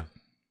 Yeah,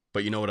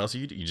 but you know what else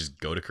you do? You just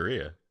go to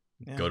Korea,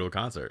 go to a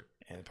concert,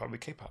 and probably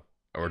K-pop,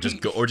 or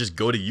just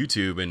go to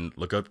YouTube and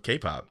look up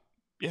K-pop.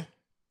 Yeah,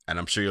 and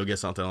I'm sure you'll get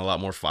something a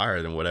lot more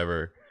fire than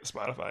whatever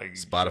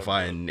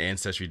Spotify and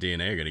Ancestry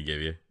DNA are gonna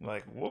give you.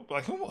 Like, what?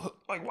 Like, who?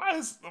 Like, why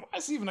is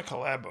even a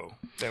collabo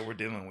that we're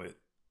dealing with?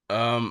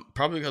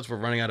 Probably because we're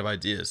running out of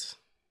ideas.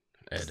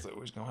 Ed. So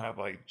we're just gonna have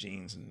like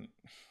jeans and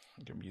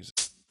your music.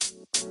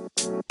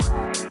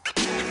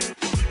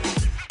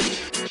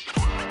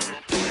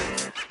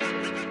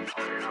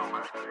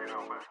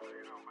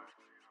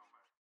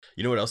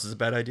 You know what else is a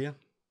bad idea?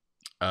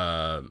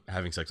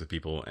 Having sex with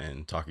people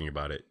and talking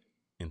about it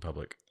in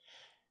public.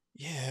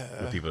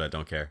 Yeah. With people that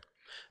don't care.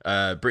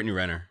 Brittany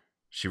Renner,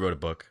 she wrote a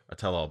book, a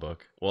tell-all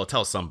book. Well, a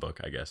tell-some book,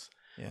 I guess.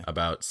 Yeah.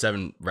 About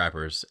 7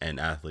 rappers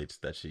and athletes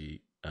that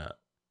she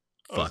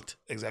fucked.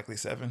 Exactly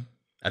 7?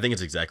 I think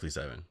it's exactly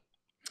 7.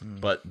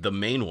 But the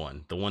main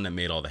one, the one that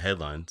made all the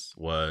headlines,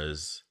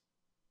 was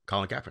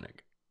Colin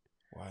Kaepernick.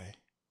 Why?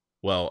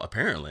 Well,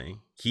 apparently,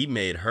 he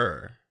made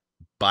her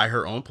buy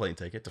her own plane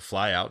ticket to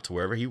fly out to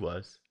wherever he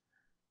was.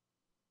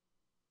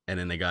 And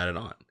then they got it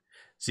on.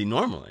 See,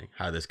 normally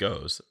how this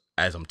goes,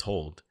 as I'm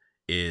told,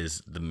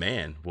 is the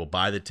man will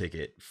buy the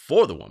ticket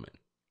for the woman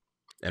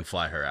and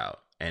fly her out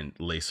and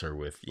lace her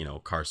with,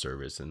 car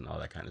service and all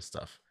that kind of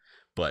stuff.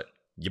 But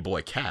your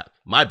boy Cap,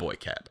 my boy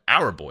Cap,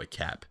 our boy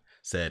Cap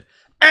said,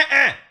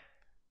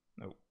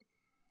 nope.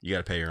 You got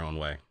to pay your own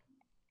way.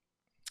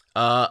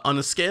 On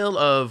a scale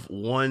of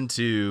 1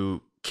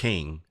 to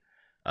king,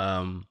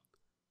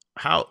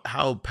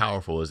 how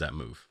powerful is that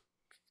move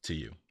to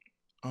you?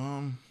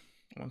 1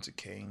 to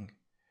king.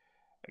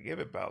 I give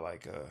it about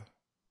like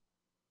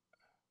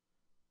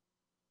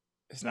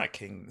it's not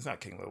king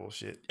level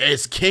shit.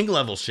 It's king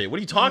level shit. What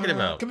are you talking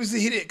about? Because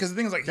he did. Because the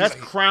thing is, like, that's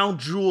like, crown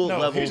jewel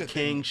level king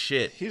thing.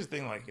 Shit. Here's the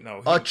thing, like,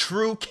 a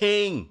true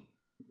king.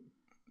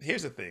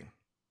 Here's the thing.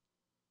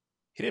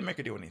 He didn't make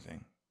her do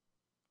anything.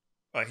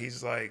 Like,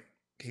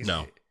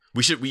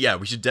 we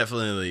should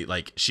definitely,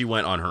 like, she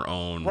went on her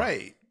own.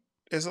 Right.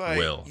 It's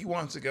like he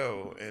wants to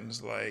go, and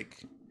it's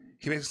like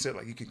he basically said,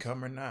 like, you can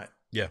come or not.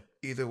 Yeah.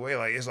 Either way,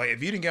 like, it's like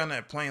if you didn't get on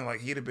that plane,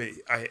 like,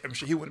 I'm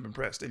sure he wouldn't have been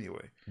pressed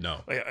anyway. No.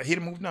 Like, he'd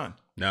have moved on.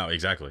 No,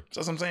 exactly. So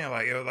that's what I'm saying.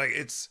 Like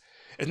it's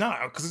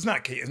not because it's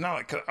not like it's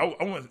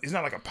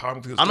not like a power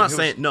move. I'm not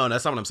saying no.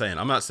 That's not what I'm saying.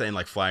 I'm not saying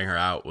like flying her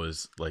out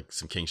was like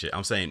some king shit.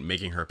 I'm saying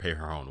making her pay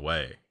her own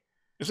way.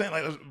 I'm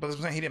saying but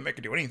I'm saying he didn't make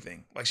her do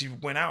anything. Like she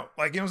went out.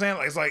 Like, you know what I'm saying?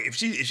 Like, it's like if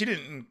she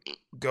didn't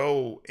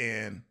go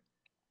and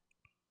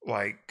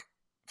like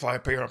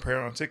pay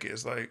her own ticket,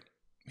 it's like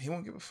he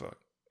won't give a fuck.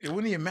 It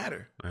wouldn't even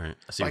matter. All right.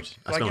 I see. You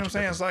know what I'm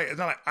saying? It's like it's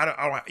not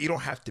like you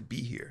don't have to be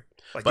here.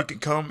 Like, you can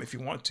come if you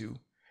want to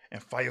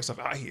and fly yourself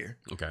out here.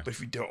 Okay. But if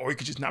you don't, or you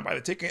could just not buy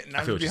the ticket. And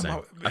I feel what you're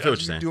saying. I feel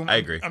what you're saying. I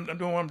agree. I'm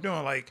doing what I'm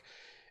doing. Like,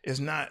 it's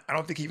not. I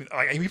don't think even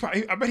like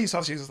I bet he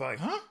saw she was like,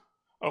 huh?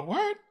 A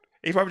word?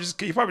 He probably just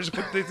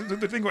put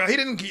the thing where he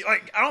didn't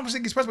like. I don't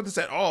think he's pressed with this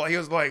at all. He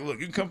was like, look,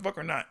 you can come fuck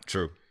or not.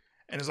 True.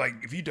 And it's like,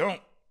 if you don't,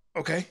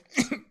 okay.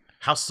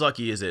 How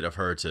sucky is it of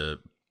her to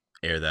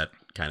air that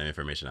kind of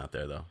information out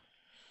there, though?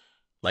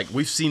 Like,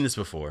 we've seen this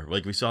before.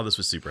 Like, we saw this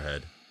with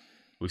Superhead.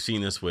 We've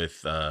seen this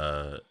with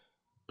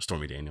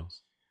Stormy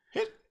Daniels.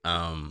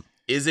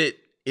 Is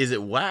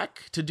it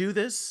whack to do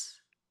this,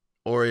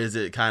 or is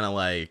it kind of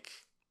like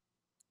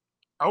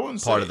I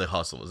wouldn't part of the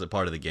hustle? Is it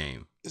part of the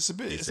game? It's a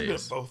bit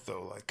of both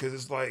though. Like, because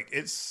it's like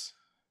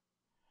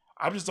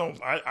I just don't.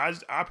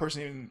 I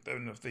personally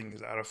the thing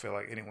is I don't feel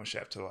like anyone should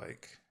have to,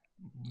 like,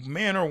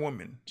 man or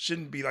woman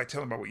shouldn't be like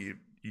telling about what you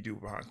do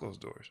behind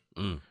closed doors.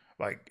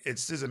 Like,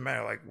 it doesn't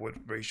matter like what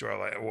race you are,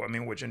 like, well, I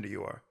mean, what gender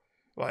you are.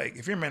 Like,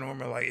 if you're a man or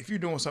woman, like, if you're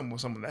doing something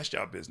with someone, that's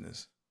your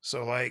business.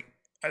 So, like,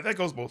 that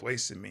goes both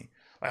ways to me.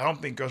 Like, I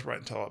don't think girls right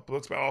and tell up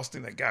books, but I also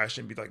think that guys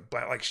shouldn't be like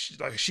black. Like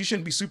she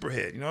shouldn't be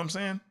Superhead. You know what I'm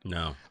saying?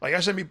 No. Like, I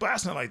shouldn't be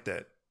blasting it like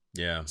that.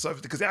 Yeah. So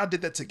because y'all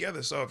did that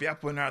together, so if y'all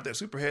putting her out there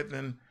Superhead,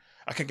 then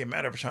I can't get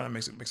mad at her trying to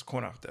make a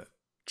coin off that.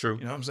 True.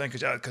 You know what I'm saying?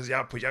 Because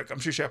y'all I'm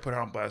sure y'all put her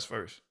on blast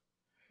first.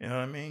 You know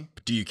what I mean?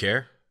 Do you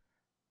care?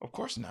 Of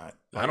course not.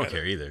 Like, I don't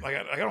care either. Like,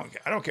 I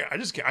don't care.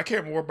 I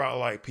care more about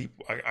like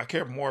people. I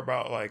care more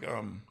about like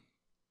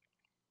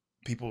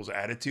people's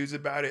attitudes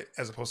about it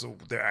as opposed to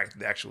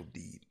the actual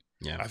deed.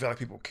 Yeah. I feel like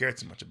people care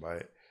too much about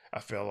it. I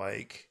feel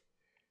like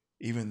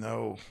even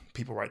though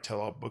people write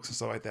tell-all books and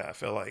stuff like that, I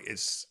feel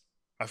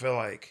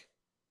like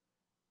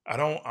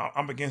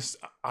I'm against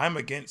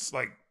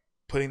like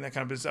putting that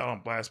kind of business out on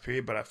blast,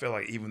 period. But I feel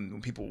like even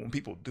when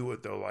people do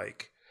it though,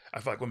 like, I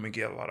feel like women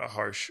get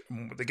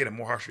they get a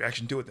more harsh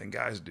reaction to it than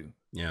guys do.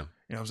 Yeah. You know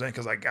what I'm saying?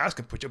 Because like guys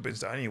can put your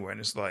business out anywhere, and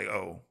it's like,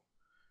 oh,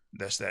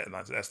 that's that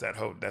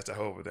hoe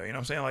over there. You know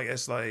what I'm saying? Like,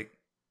 it's like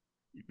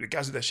the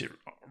guys do that shit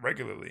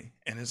regularly,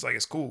 and it's like,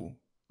 it's cool.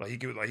 Like, he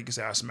could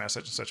say I smashed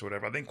such and such or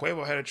whatever. I think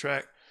Quavo had a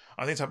track.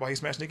 I think talk about he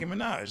smashed Nicki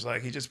Minaj.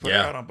 Like, he just put it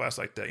out on blast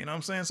like that. You know what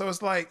I'm saying? So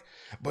it's like,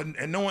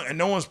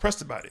 no one's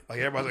pressed about it. Like,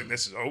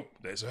 everybody's like,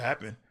 this what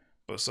happened.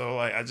 But so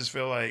like, I just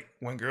feel like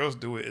when girls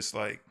do it, it's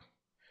like,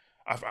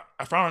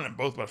 I frown on it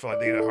both, but I feel like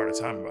they get a harder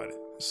time about it.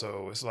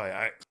 So it's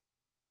like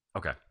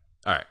Okay.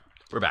 All right.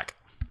 We're back.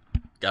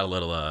 Got a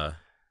little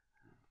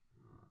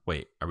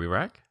wait, are we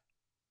back?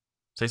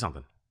 Say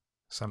something.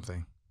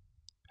 Something.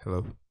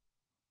 Hello.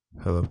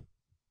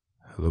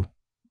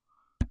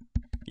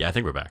 Yeah, I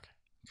think we're back.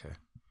 Okay.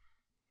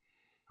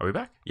 Are we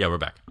back? Yeah, we're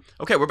back.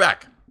 Okay, we're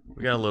back.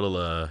 We got a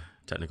little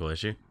technical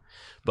issue,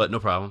 but no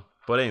problem.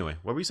 But anyway,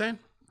 what were you saying?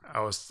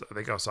 I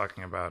think I was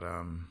talking about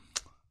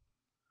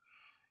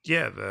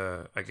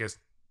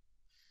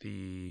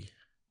the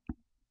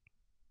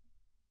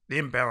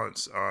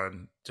imbalance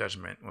on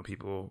judgment when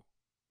people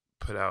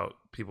put out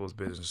people's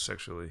business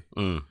sexually.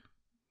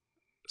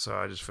 So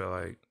I just feel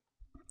like,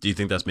 do you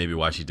think that's maybe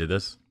why she did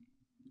this?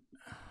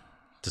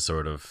 To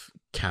sort of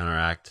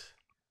counteract?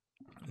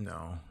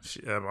 No,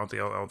 I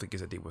don't think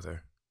it's that deep with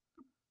her.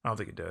 I don't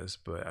think it does,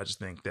 but I just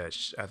think that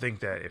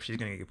if she's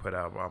gonna get put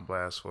out on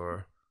blast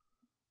for,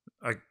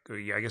 like,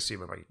 yeah, I guess you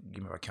might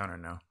give me a counter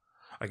now.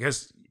 I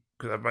guess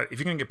because if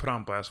you're gonna get put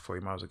on blast for,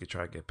 you might as well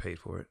try to get paid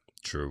for it.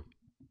 True.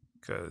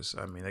 Because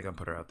I mean, they're gonna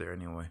put her out there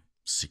anyway.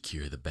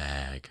 secure the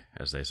bag,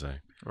 as they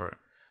say. Right.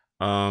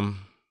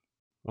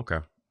 Okay.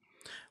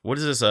 What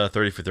is this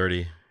 30 for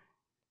 30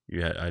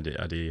 you had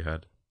idea you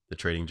had? The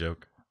trading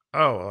joke?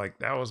 Oh, like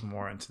that was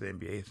more into the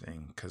NBA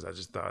thing because I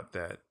just thought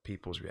that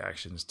people's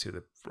reactions to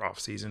the off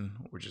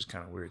season were just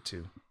kind of weird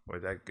too. Or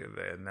that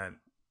and that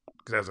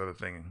because that's the other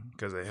thing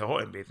because the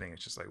whole NBA thing is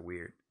just like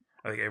weird.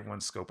 I think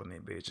everyone's scope on the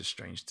NBA is just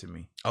strange to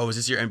me. Oh, is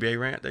this your NBA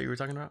rant that you were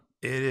talking about?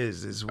 It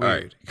is. It's All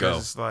right, weird because go.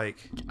 it's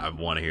like I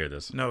want to hear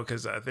this. no,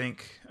 because I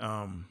think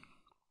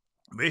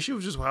the issue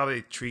is just how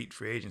they treat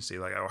free agency,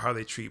 like or how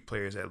they treat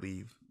players that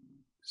leave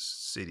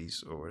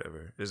cities or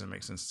whatever. It doesn't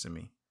make sense to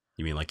me.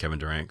 You mean like Kevin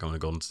Durant going to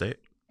Golden State?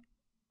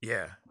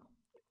 Yeah,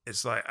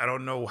 it's like I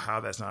don't know how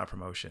that's not a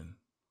promotion.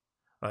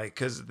 Like,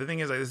 because the thing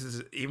is, like, this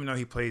is even though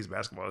he plays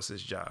basketball, it's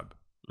his job,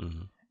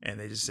 and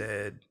they just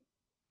said,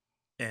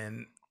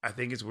 and I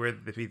think it's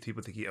weird that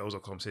people think he owes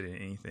Oklahoma City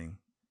anything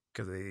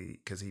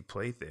because he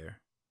played there,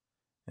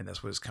 and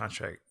that's what his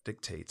contract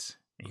dictates,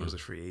 and he was a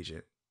free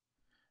agent,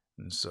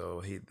 and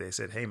so they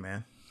said, hey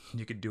man,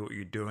 you can do what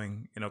you're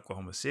doing in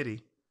Oklahoma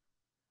City,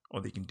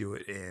 or you can do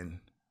it in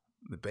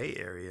the Bay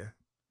Area,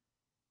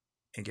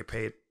 and get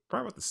paid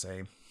probably about the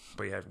same,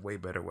 but you have way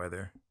better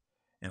weather,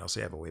 and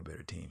also you have a way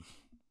better team.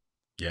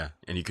 Yeah,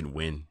 and you can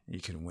win. You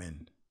can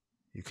win.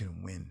 You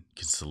can win. You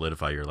can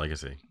solidify your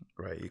legacy.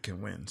 Right, you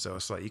can win. So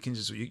it's like you can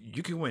just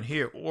you can win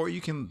here, or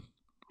you can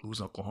lose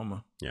in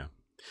Oklahoma. Yeah,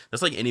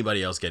 that's like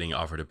anybody else getting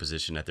offered a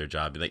position at their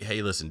job. Be like,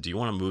 hey, listen, do you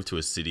want to move to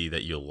a city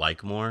that you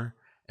like more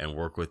and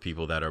work with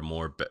people that are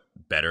more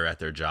better at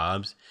their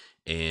jobs?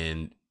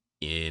 And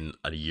in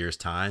a year's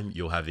time,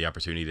 you'll have the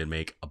opportunity to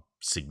make a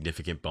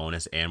significant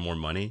bonus and more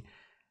money.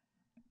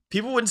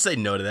 People wouldn't say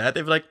no to that.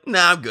 They'd be like,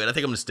 nah, I'm good. I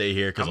think I'm going to stay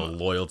here because of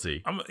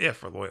loyalty.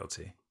 For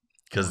loyalty.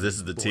 Because this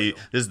is this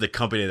is the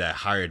company that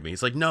hired me.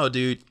 It's like, no,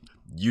 dude,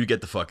 you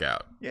get the fuck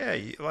out. Yeah,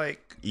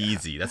 like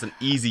easy. That's an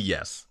easy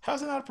yes.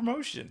 How's it not a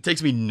promotion? It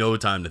takes me no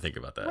time to think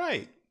about that.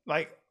 Right.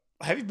 Like,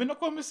 have you been to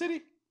Oklahoma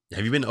City?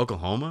 Have you been to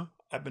Oklahoma?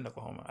 I've been to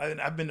Oklahoma.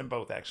 I've been to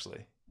both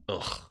actually.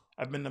 Ugh.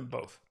 I've been to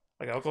both.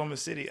 Like Oklahoma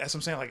City. That's what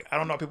I'm saying. Like, I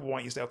don't know if people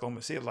want you to stay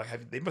Oklahoma City.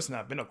 Like, they must not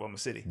have been to Oklahoma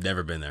City.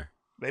 Never been there.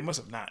 They must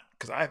have not,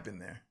 because I've been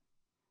there.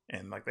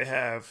 And like they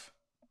have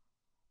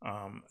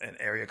an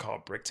area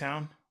called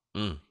Bricktown.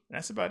 And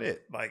that's about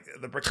it. Like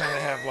the Bricktown,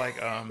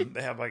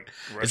 they have like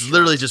it's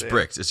literally just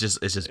bricks. It's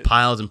just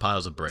piles and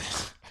piles of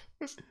bricks.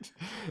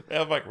 They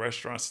have like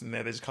restaurants in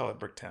there. They just call it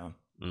Bricktown.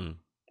 And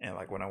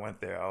like when I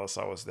went there, all I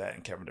saw was that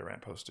and Kevin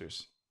Durant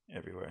posters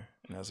everywhere,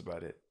 and that's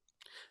about it.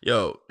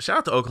 Yo, shout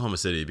out to Oklahoma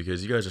City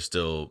because you guys are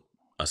still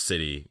a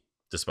city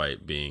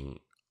despite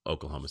being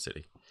Oklahoma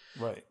City.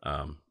 Right.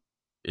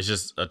 It's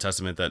just a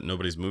testament that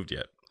nobody's moved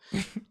yet.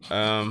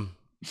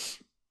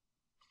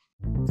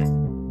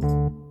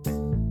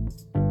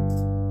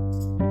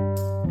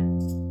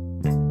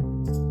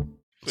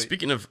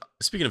 Speaking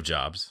of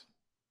jobs,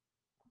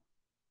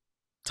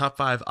 top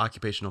 5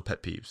 occupational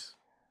pet peeves.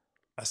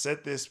 I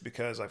said this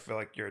because I feel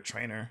like you're a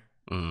trainer.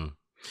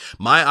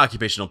 My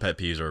occupational pet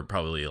peeves are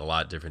probably a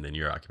lot different than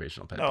your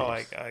occupational pet peeves. No,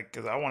 like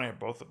because I want to hear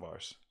both of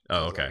ours.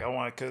 Oh, okay. Like, I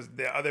want because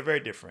they're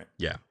very different.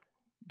 Yeah.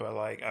 But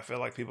like I feel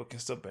like people can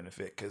still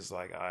benefit because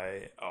like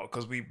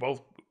because we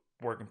both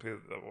working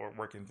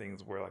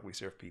things where like we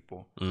serve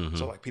people.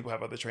 So like people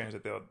have other trainers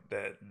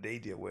that they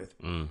deal with.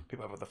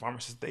 People have other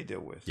pharmacists they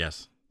deal with.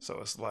 Yes. So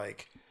it's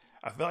like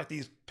I feel like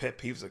these pet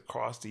peeves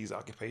across these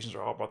occupations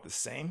are all about the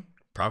same.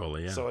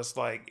 Probably, yeah. So it's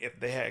like if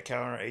they had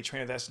a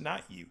trainer that's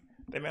not you,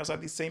 they may also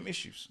have these same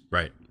issues.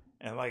 Right.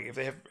 And like if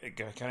they have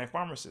a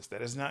pharmacist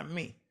that is not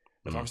me,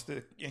 the pharmacist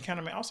that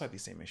encounter may also have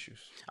these same issues.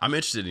 I'm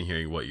interested in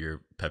hearing what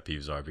your pet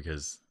peeves are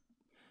because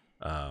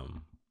I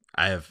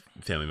have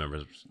family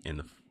members in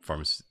the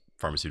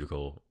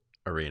pharmaceutical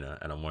arena,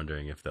 and I'm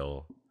wondering if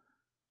they'll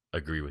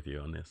agree with you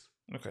on this.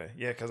 Okay,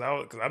 yeah, because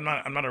I'm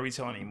not a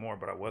retailer anymore,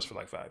 but I was for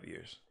like 5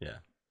 years. Yeah,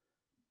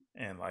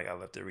 and like I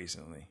left it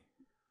recently.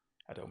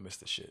 I don't miss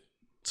the shit.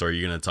 So are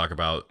you gonna talk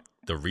about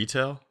the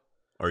retail,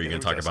 or are you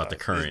gonna talk about the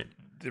current?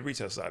 The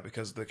retail side,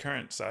 because the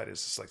current side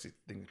is just like the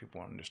thing that people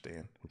want to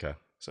understand. Okay.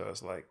 So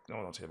it's like no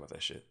one don't tell you about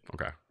that shit.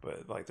 Okay.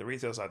 But like the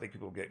retail side, I think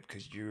people get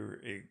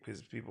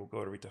because people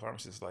go to retail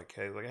pharmacists like,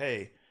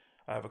 hey,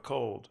 I have a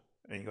cold,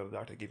 and you go to the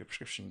doctor, give you a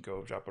prescription,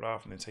 go drop it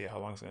off, and then tell you how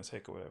long it's gonna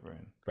take or whatever,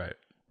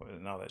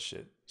 and all that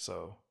shit.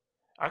 So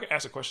I can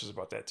answer questions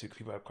about that too. Cause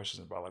people have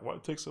questions about like why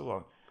it takes so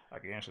long. I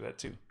can answer that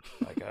too.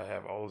 Like I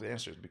have all those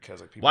answers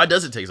because like people. Why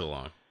does it take so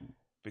long?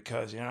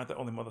 Because you're not the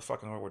only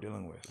motherfucker we're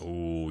dealing with.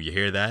 Ooh, you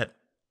hear that?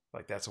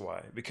 Like that's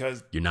why.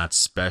 Because you're not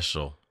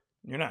special.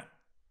 You're not.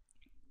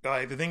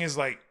 Like the thing is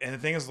like,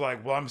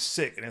 well, I'm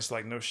sick, and it's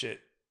like no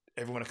shit.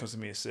 Everyone that comes to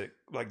me is sick.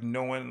 Like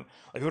no one,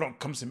 like who don't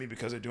come to me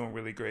because they're doing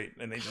really great,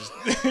 and they just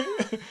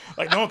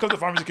like no one comes to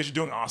pharmacy because you're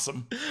doing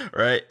awesome,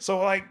 right? So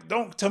like,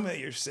 don't tell me that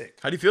you're sick.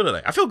 How do you feel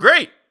today? I feel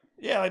great.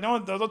 Yeah, like no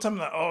one. Don't tell me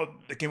that. Oh,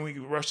 can we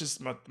rush this?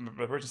 My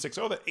person's sick.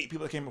 So the 8 people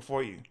that came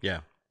before you. Yeah.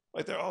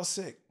 Like they're all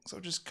sick,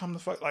 so just come the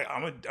fuck. Like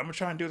I'm gonna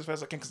try and do it as fast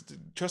as I can. Cause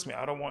trust me,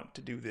 I don't want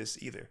to do this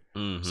either.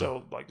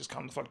 So like, just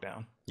calm the fuck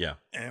down. Yeah.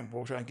 And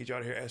we'll try and get you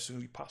out of here as soon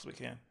as we possibly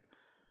can.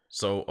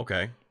 So,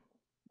 okay.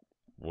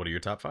 What are your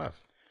top 5?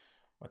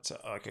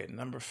 Okay,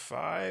 number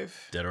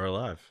 5 Dead or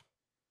alive?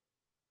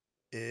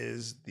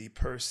 is the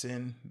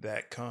person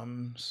that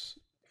comes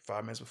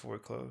 5 minutes before we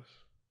close.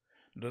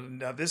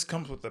 Now this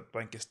comes with a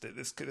blanket.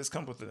 This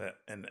comes with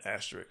an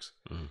asterisk.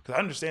 Mm-hmm. Because I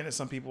understand that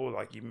some people,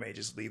 like, you may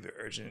just leave the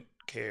urgent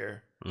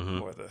care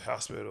Mm-hmm. or the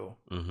hospital,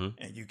 Mm-hmm.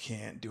 and you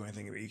can't do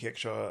anything. You can't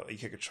control. You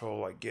can't control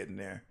like getting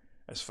there.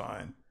 That's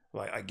fine.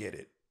 Like, I get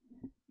it.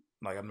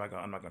 Like, I'm not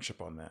gonna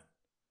trip on that.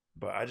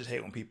 But I just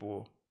hate when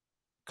people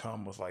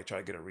come with, like, try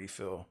to get a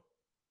refill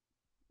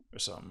or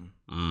something.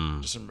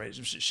 Just some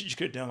she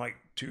could have done like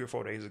 2 or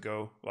 4 days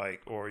ago.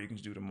 Like, or you can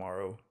just do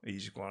tomorrow. You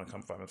just want to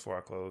come 5 minutes before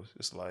I close.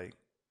 It's like,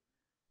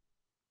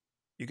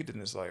 you could do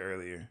this like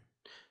earlier.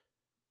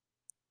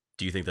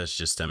 Do you think that's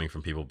just stemming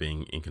from people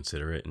being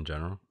inconsiderate in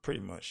general?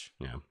 Pretty much.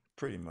 Yeah.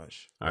 Pretty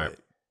much. All right.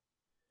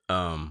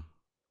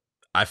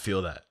 I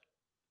feel that,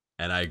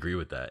 and I agree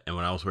with that. And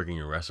when I was working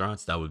in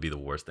restaurants, that would be the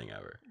worst thing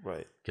ever.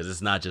 Right. Because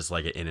it's not just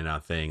like an in and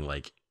out thing.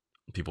 Like,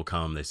 people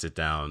come, they sit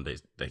down, they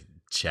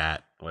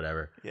chat,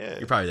 whatever. Yeah.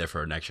 You're probably there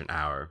for an extra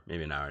hour,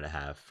 maybe an hour and a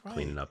half, Right.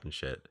 cleaning up and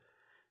shit.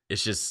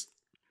 It's just,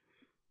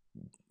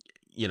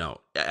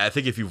 I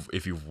think if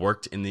you've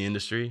worked in the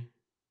industry,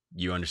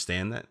 you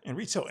understand that. And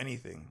retail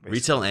anything. Basically.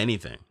 Retail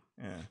anything.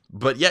 Yeah.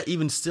 But yet,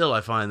 even still,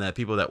 I find that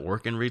people that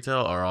work in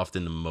retail are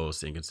often the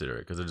most inconsiderate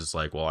because they're just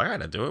like, well, I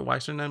gotta do it. Why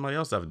shouldn't anybody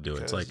else have to do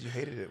it? It's like, you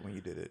hated it when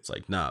you did it. it's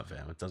like, nah,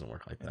 fam, it doesn't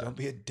work like And that. don't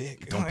be a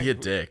dick. Don't be a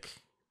dick.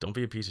 Don't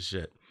be a piece of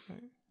shit. Right.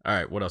 All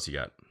right, what else you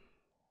got?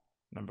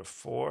 Number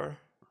 4.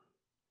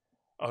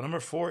 Number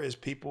 4 is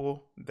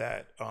people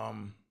that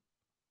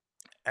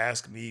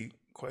ask me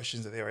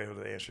questions that they already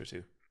know the answer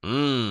to.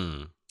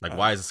 Like,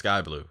 why is the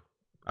sky blue?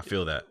 I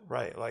feel that.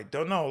 Right. Like,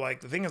 don't know.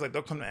 Like, the thing is, like,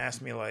 they'll come to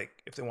ask me, like,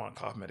 if they want a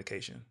cough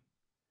medication.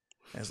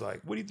 And it's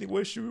like, what do you think?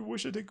 What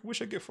should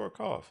I get for a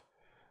cough?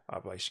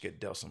 I'll be like, you should get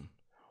Delsum.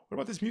 What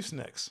about this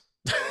Mucinex?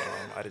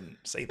 I didn't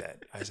say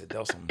that. I said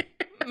Delsum.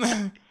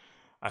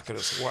 I could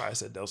have swore I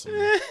said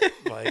Delsum.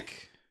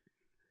 Like,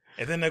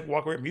 and then they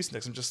walk away with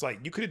Mucinex. I'm just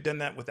like, you could have done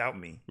that without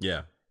me.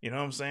 Yeah. You know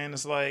what I'm saying?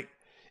 It's like,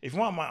 if you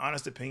want my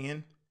honest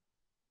opinion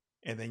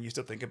and then you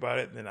still think about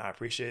it, then I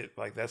appreciate it.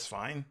 Like, that's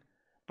fine.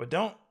 But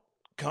don't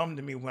come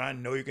to me when I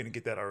know you're going to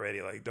get that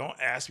already. Like, don't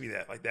ask me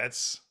that. Like,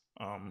 that's,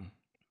 that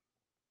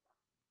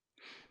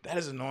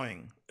is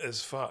annoying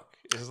as fuck.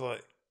 It's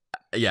like,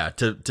 Yeah.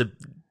 To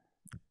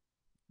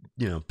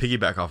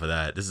piggyback off of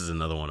that, this is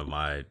another one of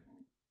my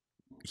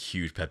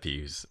huge pet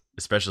peeves,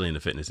 especially in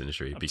the fitness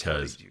industry,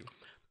 because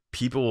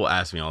people will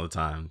ask me all the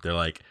time. They're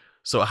like,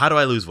 so how do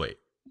I lose weight?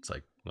 It's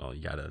like, well,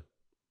 you gotta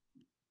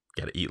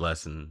eat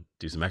less and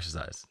do some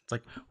exercise. It's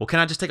like, well, can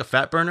I just take a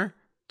fat burner?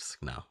 It's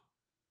like, no,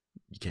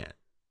 you can't.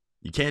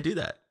 You can't do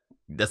that.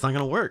 That's not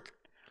gonna work.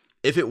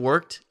 If it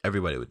worked,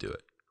 everybody would do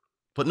it,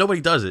 but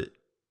nobody does it,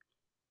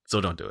 so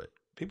don't do it.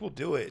 People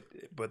do it,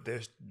 but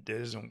it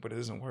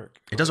doesn't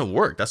work. It doesn't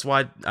work. That's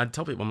why I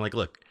tell people, I'm like,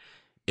 look,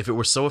 if it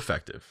were so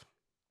effective,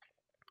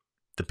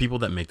 the people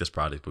that make this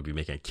product would be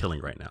making a killing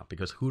right now,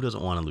 because who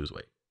doesn't want to lose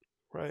weight?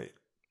 Right.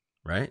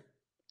 Right?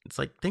 It's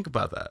like, think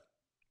about that.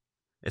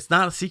 It's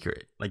not a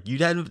secret. Like, you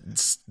hadn't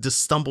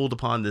just stumbled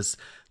upon this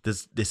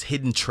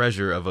hidden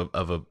treasure of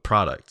a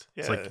product.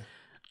 Yeah. It's like,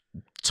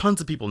 tons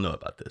of people know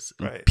about this.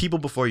 Right. People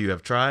before you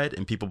have tried,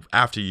 and people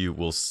after you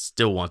will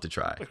still want to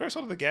try. Like, I saw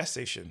it at the gas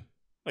station.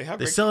 Like, how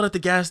They sell it at the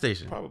gas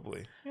station.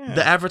 Probably. Yeah.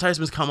 The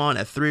advertisements come on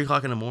at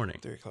 3:00 in the morning.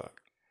 3:00.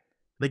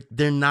 Like,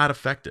 they're not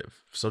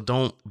effective, so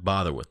don't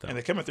bother with them. And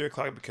they come at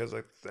 3:00 because,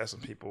 like, that's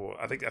some people.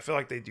 I feel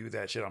like they do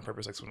that shit on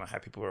purpose. Like, when I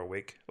have people who are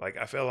awake. Like,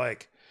 I feel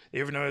like,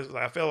 you ever notice?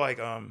 Like, I feel like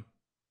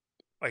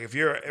if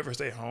you're ever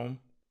stay home,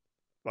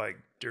 like,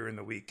 during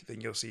the week,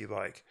 then you'll see,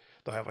 like,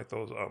 they'll have, like,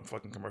 those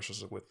fucking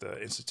commercials with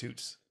the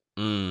institutes.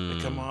 They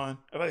come on.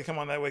 I feel like they come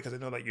on that way because they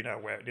know, like, you're not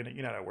at work.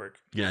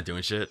 You're not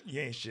doing shit. You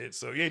ain't shit.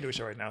 So you ain't doing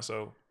shit right now.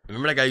 So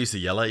remember that guy used to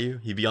yell at you?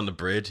 He'd be on the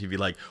bridge. He'd be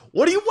like,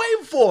 "What are you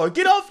waiting for?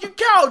 Get off your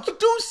couch.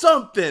 Do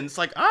something." It's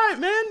like, all right,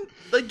 man.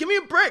 Like, give me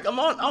a break. I'm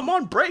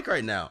on break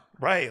right now.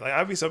 Right. Like,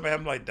 I'd be so mad.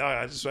 I'm like,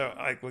 dog, I just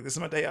like, this is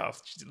my day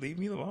off. Just leave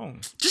me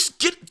alone.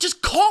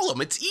 Just call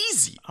him. It's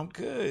easy. I'm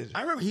good.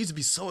 I remember he used to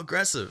be so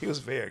aggressive. He was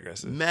very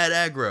aggressive. Mad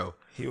aggro.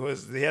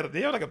 They had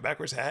like a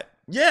backwards hat.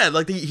 Yeah,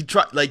 like he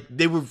tried. Like,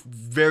 they were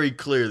very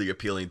clearly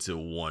appealing to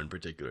one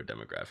particular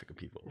demographic of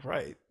people.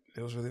 Right.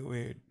 It was really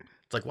weird.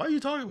 It's like, why are you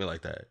talking to me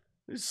like that?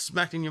 You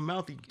smacked in your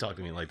mouth. You talk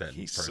to me like that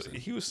in person.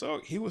 He was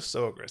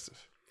so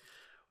aggressive.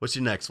 What's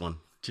your next one?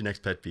 What's your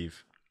next pet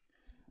peeve?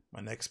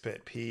 My next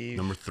pet peeve.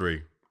 Number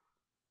 3.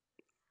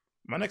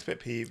 My next pet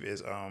peeve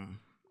is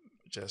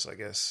just, I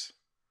guess,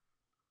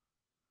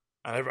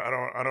 I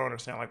don't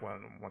understand, like, when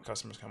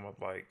customers come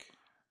up, like,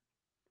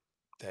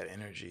 that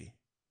energy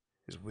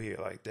is weird,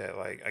 like that.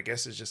 Like, I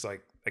guess it's just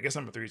like, I guess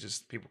number 3 is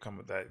just people come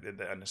with that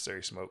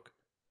unnecessary smoke.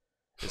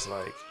 It's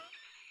like,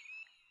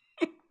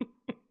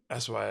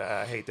 that's why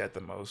I hate that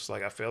the most.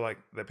 Like, I feel like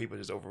that people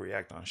just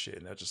overreact on shit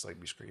and they'll just, like,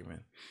 be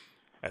screaming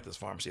at this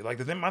pharmacy. Like,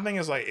 my thing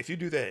is, like, if you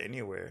do that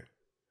anywhere,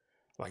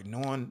 like, no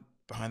one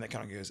behind that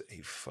counter gives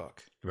a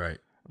fuck. Right.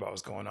 about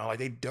what's going on. Like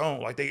they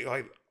don't. Like they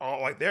like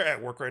all like they're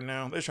at work right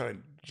now. They're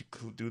trying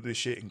to do this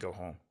shit and go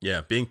home.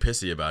 Yeah, being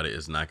pissy about it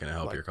is not going to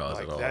help Like your cause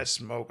like at all. that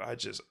smoke. I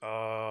just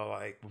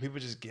like when people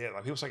just get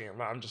like people talking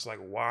about. I'm just like,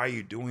 why are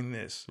you doing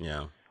this?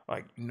 Yeah.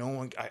 Like no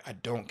one, I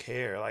don't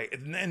care. Like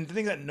and the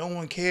thing that no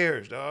one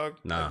cares, dog.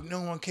 Nah. Like,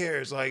 no one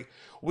cares. Like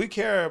we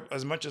care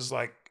as much as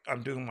like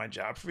I'm doing my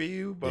job for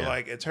you, but Yeah.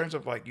 like in terms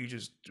of like you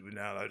just doing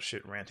all that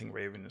shit, ranting,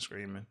 raving, and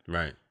screaming.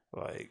 Right.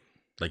 Like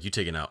you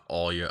taking out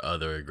all your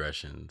other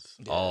aggressions,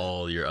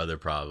 all your other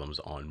problems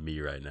on me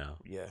right now.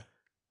 yeah,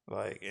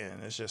 like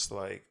and it's just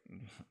like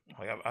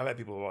I've had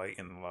people like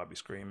in the lobby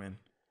screaming,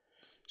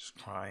 just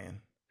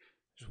crying,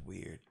 just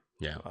weird.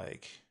 Yeah.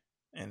 Like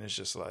and it's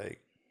just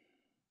like.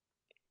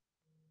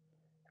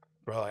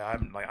 Bro,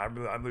 like I'm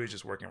literally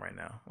just working right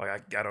now.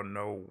 Like I don't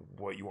know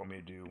what you want me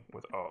to do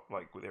with all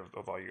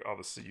all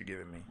the shit you're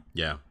giving me.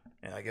 Yeah.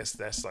 And I guess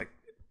that's like,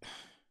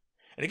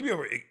 and it can be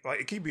over. Like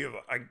it can be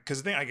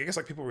because the thing I guess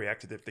like people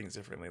react to things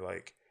differently.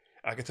 Like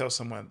I could tell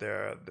someone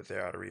that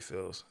they're out of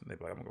refills, and they'd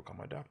be like, "I'm gonna go call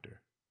my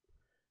doctor."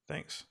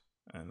 Thanks,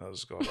 and they'll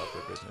just go about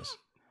their business.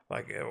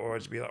 Like or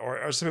just be like,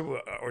 or some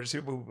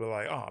people who be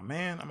like, "Oh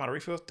man, I'm out of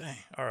refills." Dang,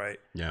 all right.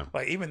 Yeah.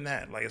 Like even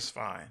that, like it's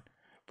fine,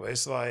 but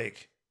it's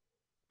like.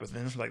 But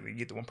then it's like you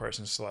get to one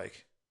person, it's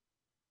like,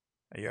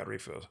 hey, you got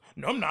refills.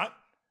 No, I'm not.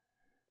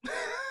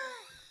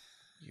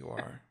 You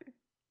are.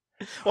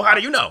 Well, how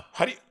do you know?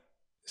 How do you?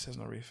 It says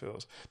no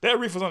refills. They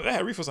had refills on it. They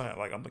had refills on it.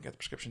 Like I'm looking at the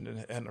prescription,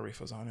 it had no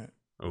refills on it.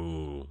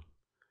 Ooh.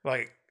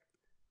 Like,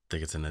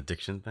 Think it's an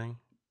addiction thing?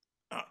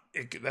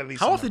 At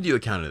least how often do you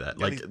encounter that?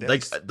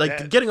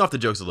 Like getting off the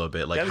jokes a little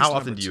bit. Like how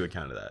often do you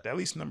encounter that? At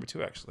least number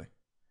 2 actually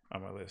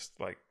on my list.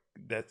 Like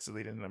that's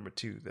leading to number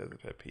 2. That's a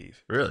pet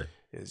peeve. Really?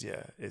 It's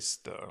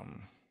the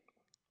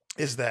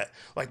is that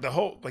like the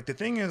whole like the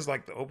thing is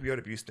like the opioid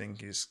abuse thing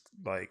is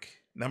like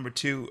number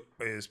 2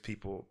 is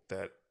people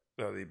that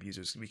are the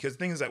abusers because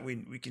things that we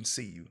can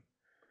see you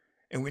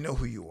and we know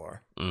who you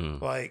are.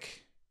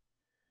 Like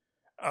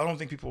I don't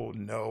think people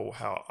know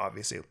how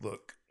obvious they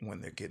look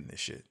when they're getting this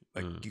shit.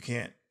 Like you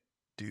can't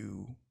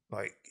do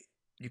like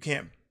you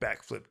can't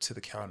backflip to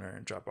the counter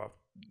and drop off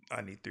I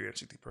need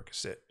 360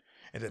 Percocet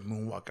and then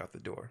moonwalk out the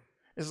door.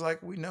 It's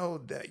like we know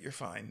that you're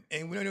fine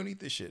and we don't need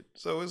this shit.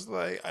 So it's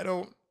like I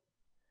don't.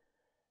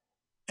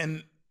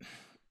 And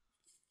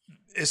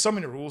there's so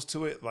many rules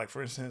to it. Like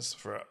for instance,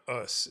 for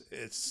us,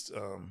 it's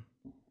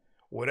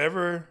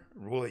whatever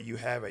rule that you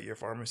have at your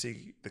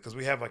pharmacy, because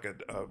we have like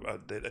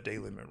a day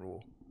limit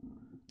rule,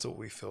 so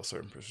we fill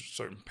certain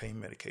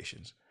pain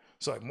medications.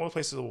 So like most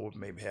places will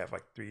maybe have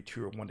like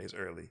 2 or 1 days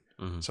early.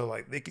 So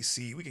like we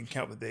can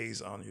count the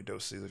days on your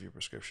doses of your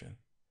prescription.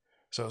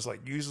 So it's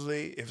like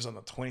usually if it's on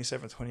the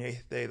 27th,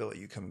 28th day, they'll let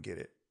you come get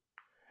it.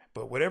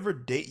 But whatever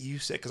date you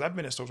set, because I've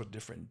been at stores with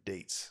different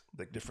dates,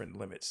 like different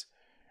limits.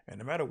 And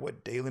no matter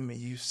what day limit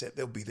you set,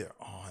 they'll be there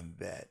on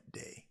that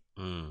day.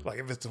 Like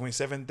if it's the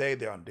 27th day,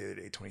 they're on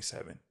day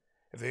 27.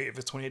 If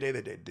it's 28th day,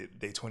 they're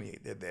day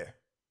 28. They're there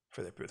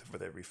for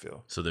their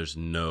refill. So there's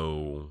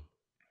no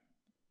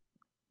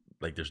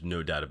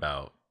doubt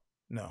about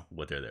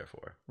what they're there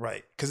for.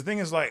 Right. Because the thing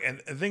is like,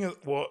 and the thing is,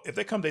 well, if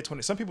they come day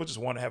 20, some people just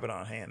want to have it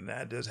on hand. And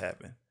that does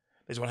happen.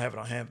 They just want to have it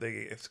on hand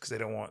because they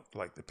don't want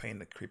like the pain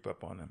to creep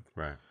up on them.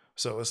 Right.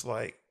 So it's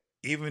like,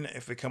 even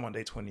if they come on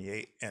day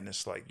 28 and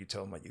it's like you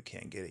tell them like you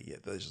can't get it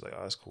yet, they're just like,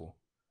 oh, that's cool.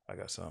 I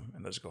got some.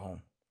 And they'll just go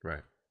home.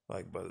 Right.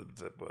 Like, but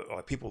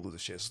like people lose the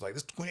shit. It's like,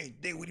 this 28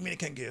 day, what do you mean I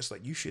can't get it? It's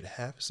like, you should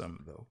have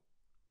some though.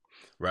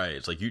 Right.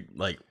 It's like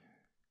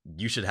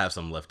you should have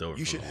some left over.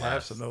 You should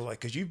have some though.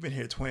 Like, cause you've been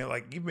here on the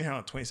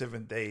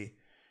 27th day.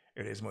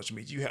 It is much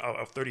means you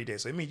have 30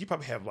 days. So it means you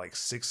probably have like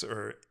 6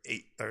 or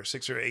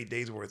 8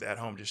 days worth at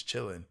home just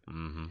chilling.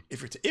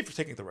 If you're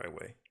taking it the right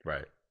way.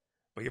 Right.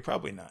 But you're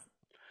probably not.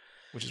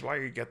 Which is why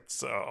you get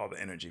all the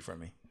energy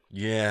from me.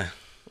 Yeah,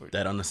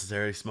 that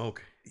unnecessary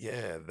smoke.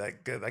 Yeah,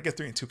 that gets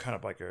 3 and 2 kind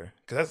of like her,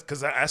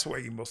 because that's where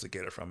you mostly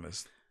get it from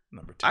is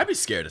number 2. I'd be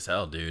scared as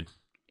hell, dude.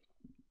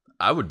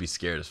 I would be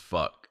scared as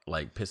fuck,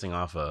 like pissing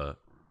off a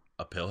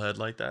pillhead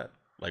like that,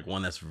 like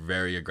one that's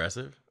very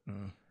aggressive.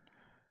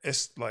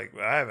 It's like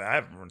I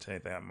haven't run into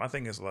anything. My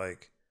thing is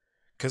like,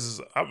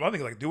 because my thing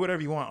is like do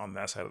whatever you want on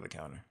that side of the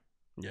counter.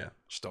 Yeah,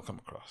 just don't come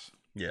across.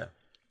 Yeah,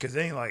 because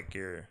then like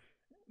you're.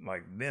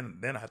 Like then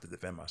I have to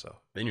defend myself.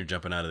 Then you're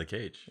jumping out of the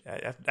cage.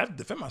 I have to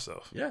defend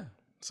myself. Yeah.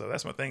 So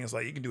that's my thing. Is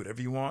like you can do whatever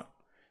you want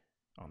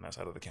on that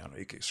side of the counter.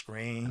 You can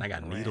scream. And I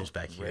got needles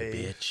back here,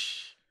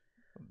 bitch.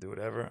 Do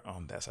whatever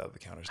on that side of the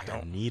counter. I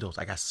got needles.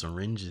 I got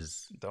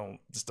syringes. Don't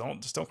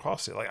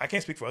cross it. Like I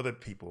can't speak for other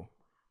people,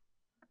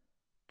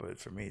 but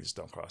for me, just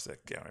don't cross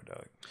that counter,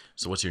 dog.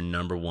 So what's your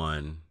number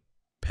 1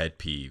 pet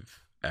peeve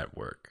at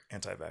work?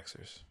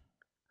 Anti-vaxxers.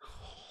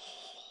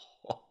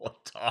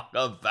 Talk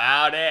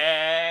about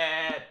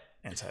it.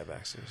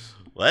 Anti-vaxxers.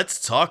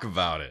 Let's talk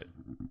about it.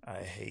 I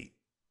hate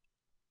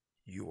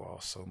you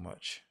all so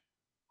much.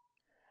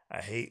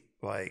 I hate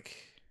like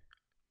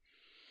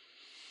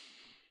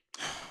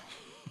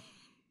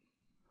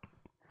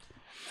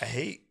I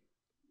hate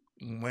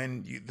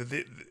when you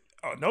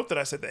note that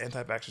I said the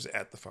anti-vaxxers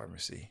at the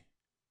pharmacy.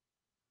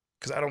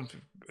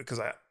 because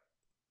I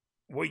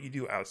what you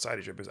do outside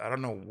of your business. I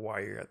don't know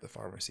why you're at the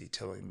pharmacy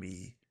telling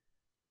me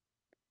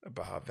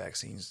about how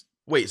vaccines.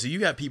 Wait, so you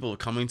got people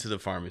coming to the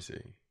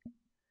pharmacy,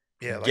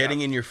 Yeah, like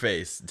getting in your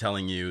face,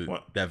 telling you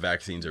Well, that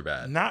vaccines are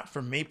bad. not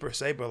for me per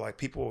se, but like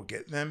people will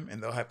get them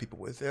and they'll have people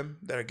with them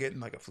that are getting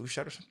like a flu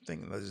shot or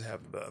something,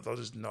 and they'll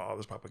just know all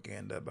this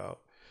propaganda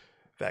about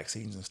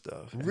vaccines and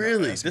stuff. And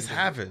Really, that's this me.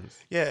 happens.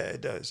 Yeah, it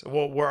does.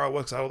 Well, where I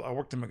work, so I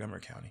worked in Montgomery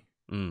County,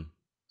 Mm,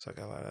 so I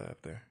got a lot of that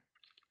up there.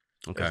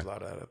 okay, There's a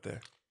lot of that up there.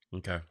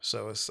 okay.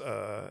 So it's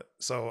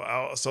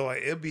so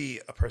like it'll be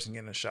a person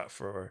getting a shot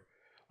for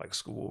like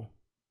school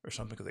or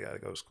something because they got to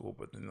go to school,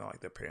 but then like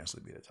their parents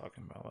would be there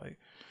talking about like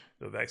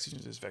the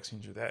vaccines, this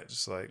vaccines or that.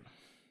 Just like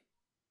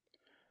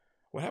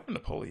what happened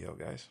to polio,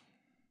 guys?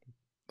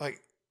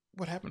 Like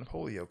what happened to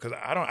polio? Because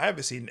I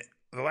haven't seen it.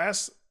 The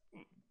last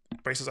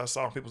braces I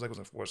saw on people's legs was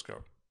in Forrest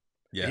Gump.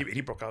 Yeah,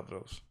 He broke out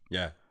those.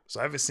 yeah. So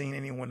I haven't seen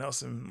anyone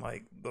else in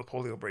like the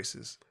polio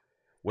braces.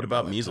 What in my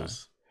about lifetime.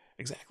 measles?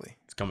 Exactly.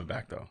 It's coming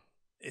back though.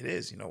 It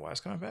is. You know why it's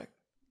coming back?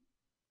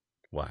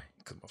 Why?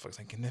 Because motherfuckers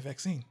ain't getting that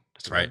vaccine.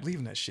 That's I don't right. believe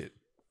in that shit.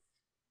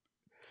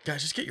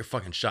 Guys, just get your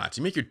fucking shots.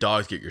 You make your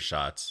dogs get your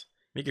shots.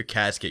 Make your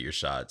cats get your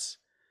shots.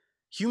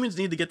 Humans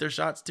need to get their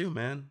shots too,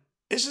 man.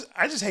 It's just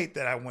I just hate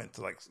that I went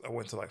to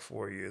like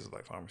 4 years of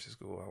like pharmacy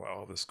school,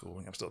 all this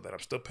schooling. I'm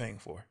still paying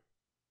for.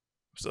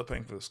 I'm still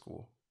paying for the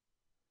school,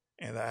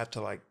 and I have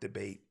to like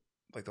debate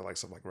like the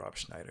likes of like Rob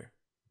Schneider.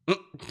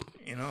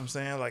 You know what I'm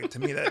saying? Like to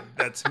me that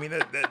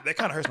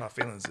kind of hurts my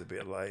feelings a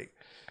bit. Like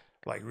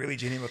really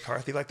Jenny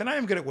McCarthy. Like they're not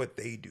even good at what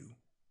they do,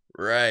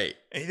 Right.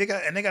 and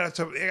I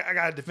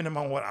gotta defend them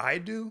on what I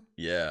do.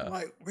 Yeah.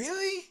 Like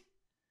really,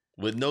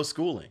 With no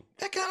schooling.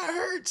 that kind of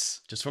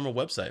hurts. Just from a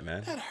website,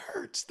 man. That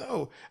hurts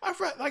though. I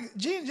forgot like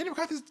Jenny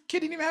McCarthy's kid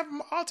didn't even have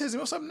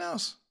autism or something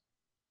else.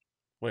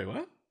 Wait,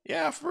 what?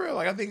 Yeah, for real.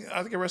 Like I think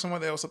I read somewhere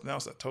there was something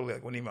else that totally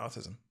like wasn't even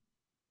autism.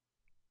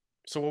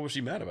 So what was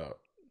she mad about?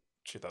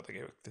 She thought they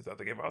gave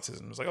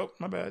autism. It was like, oh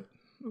my bad.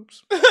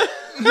 Oops.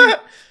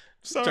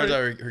 Sorry. Turns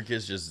out her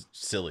kid's just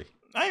silly.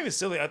 Not even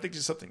silly. I think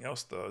just something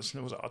else though. It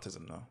was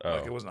autism though.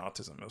 Like Oh. it wasn't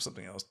autism. It was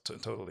something else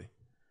totally.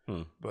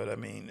 Hmm. But I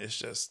mean, it's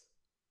just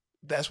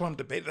that's what I'm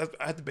debating.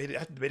 I have to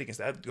debate against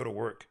that. I have to go to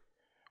work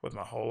with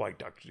my whole like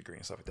doctorate degree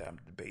and stuff like that. I'm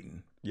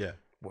debating Yeah.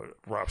 what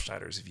Rob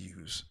Schneider's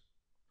views.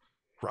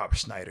 Rob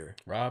Schneider,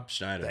 Rob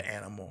Schneider. the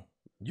animal.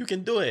 You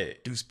can do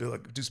it. Deuce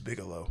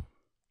Bigelow.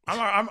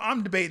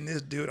 I'm debating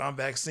this dude on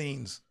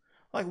vaccines.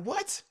 Like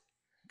what?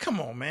 Come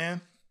on,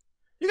 man.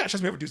 You gotta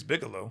trust me over Deuce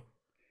Bigelow.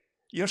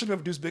 You don't trust me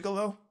over Deuce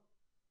Bigelow?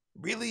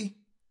 Really?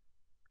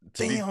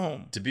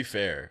 Damn. To be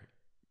fair,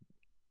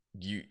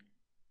 you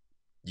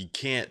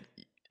can't.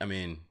 I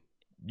mean,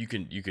 you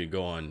can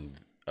go on.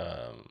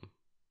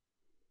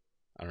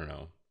 I don't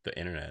know, the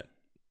internet.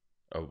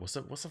 Oh, what's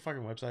the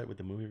fucking website with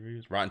the movie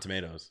reviews? Rotten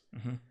Tomatoes,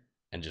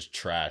 and just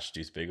trash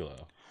Deuce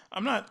Bigelow.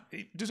 I'm not.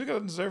 Deuce Bigelow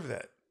doesn't deserve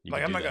that. You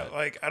Like can I'm do not that.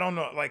 gonna like. I don't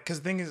know. Like because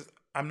the thing is,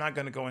 I'm not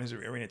gonna go in his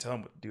arena and tell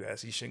him what to do.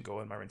 As he shouldn't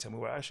go in my arena and tell me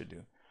what I should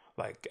do.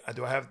 Like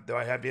do I have the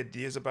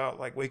ideas about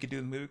like what he could do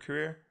in the movie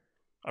career?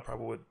 I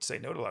probably would say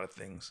no to a lot of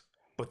things,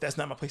 but that's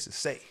not my place to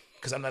say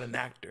because I'm not an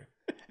actor.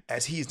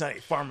 As he is not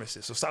a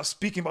pharmacist, so stop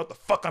speaking about the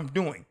fuck I'm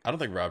doing. I don't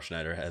think Rob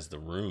Schneider has the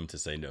room to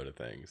say no to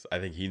things. I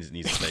think he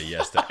needs to say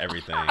yes to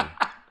everything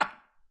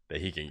that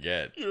he can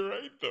get. You're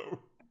right though.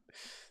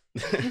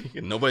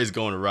 Nobody's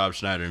going to Rob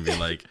Schneider and being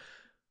like,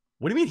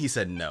 "What do you mean he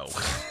said no?"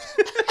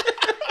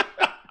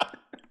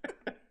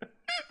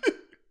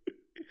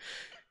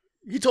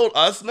 He told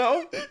us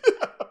no?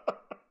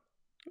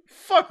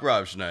 Fuck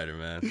Rob Schneider,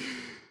 man.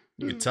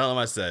 You can tell him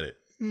I said it.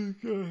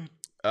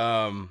 Oh,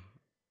 God.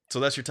 So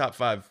that's your top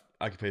 5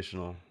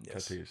 occupational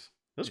Yes. pet peeves.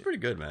 That's pretty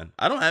good, man.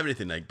 I don't have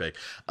anything like big.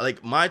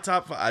 Like my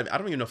top 5, I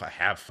don't even know if I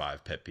have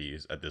 5 pet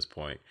peeves at this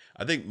point.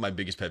 I think my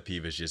biggest pet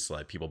peeve is just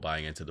like people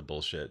buying into the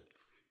bullshit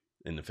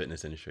in the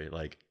fitness industry,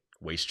 like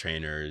waist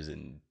trainers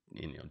and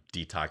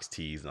detox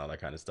teas and all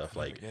that kind of stuff. I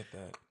Like get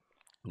that.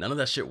 none of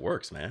that shit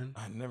works, man.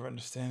 I never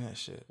understand that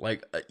shit.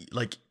 Like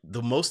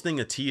the most thing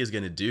a tea is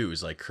gonna do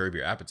is like curb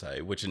your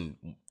appetite, which in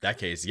that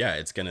case,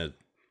 yeah,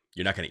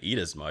 you're not gonna eat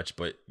as much,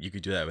 but you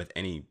could do that with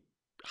any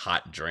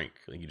hot drink.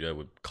 Like you do that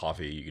with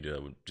coffee, you could do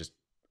that with just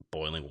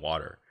boiling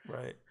water.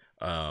 Right.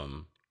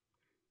 And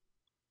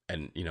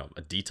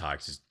a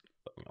detox is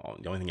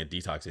the only thing a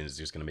detox is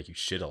just gonna make you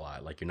shit a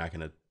lot. Like you're not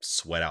gonna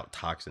sweat out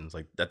toxins.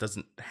 Like that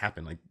doesn't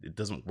happen. Like it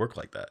doesn't work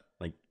like that.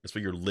 Like that's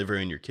what your liver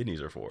and your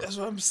kidneys are for. That's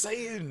what I'm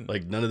saying.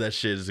 Like none of that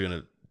shit is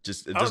gonna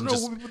just it I doesn't don't know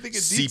just what people think a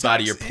seep out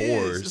of your detox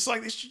pores. is. It's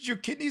like this shit your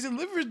kidneys and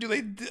livers do.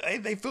 They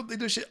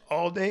do shit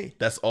all day.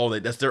 That's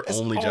their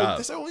only all- job.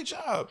 That's their only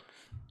job.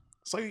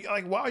 So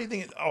like, why are you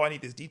thinking? Oh, I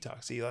need this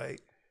detox. See,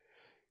 like,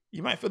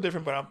 you might feel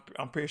different, but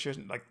I'm pretty sure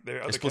like there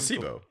are other It's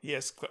placebo.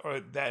 Yes, or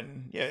that.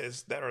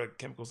 It's that or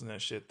chemicals and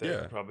that shit that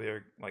Yeah. probably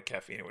are like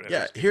caffeine or whatever.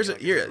 Yeah, It's here's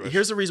giving you, like, a rush.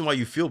 here's the reason why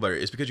you feel better.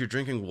 It's because you're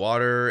drinking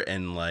water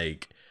and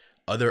like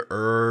other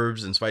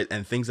herbs and spice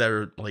and things that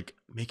are like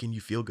making you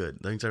feel good.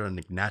 Things that are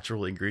like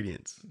natural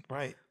ingredients.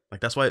 right.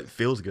 Like that's why it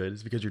feels good.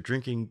 It's because you're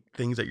drinking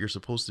things that you're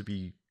supposed to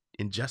be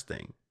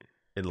ingesting.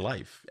 in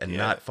life and Yeah.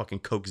 not fucking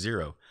Coke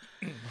Zero.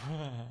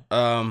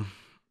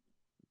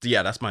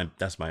 Yeah, that's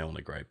my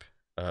only gripe.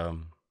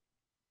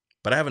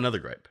 But I have another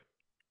gripe.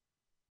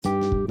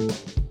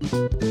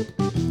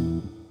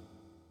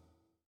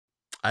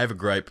 I have a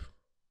gripe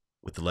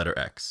with the letter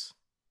X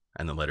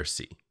and the letter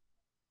C.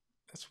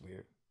 That's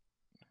weird.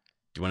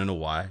 Do you want to know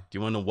why? Do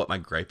you want to know what my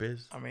gripe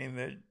is? I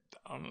mean,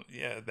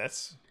 yeah,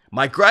 that's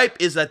My gripe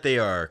is that they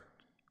are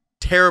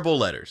terrible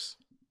letters.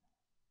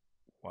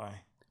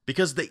 why.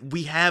 Because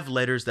we have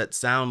letters that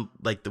sound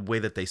like the way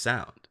that they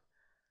sound.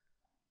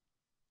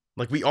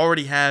 Like we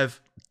already have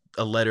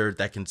a letter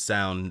that can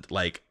sound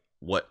like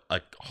what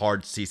a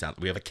hard C sounds.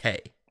 We have a K.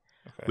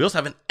 Okay. We also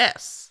have an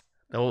S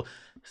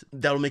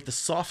that'll make the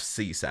soft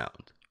C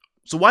sound.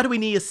 So why do we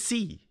need a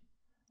C?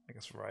 I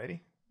guess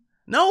variety.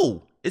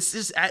 No, it's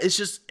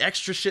just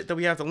extra shit that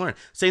we have to learn.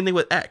 Same thing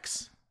with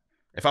X.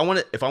 If I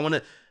want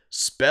to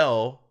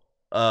spell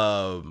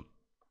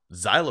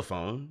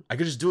xylophone, I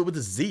could just do it with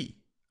a Z.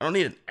 I don't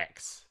need an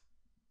X.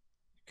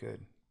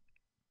 Good.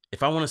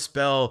 If I want to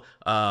spell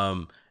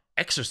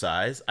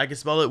exercise, I can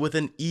spell it with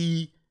an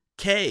EK.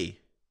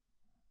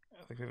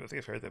 I think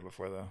I've heard that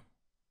before though.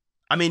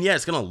 I mean, yeah,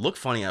 it's gonna look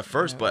funny at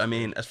first, Yeah, but I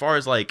mean, as far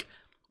as like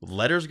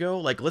letters go,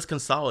 like let's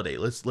consolidate.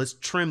 Let's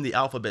trim the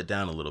alphabet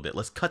down a little bit.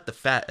 Let's cut the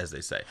fat, as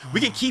they say. We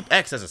can keep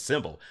X as a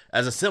symbol.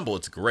 As a symbol,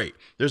 it's great.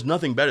 There's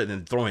nothing better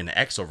than throwing an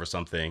X over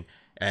something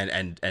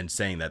and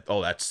saying that,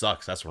 oh, that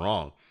sucks, that's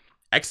wrong.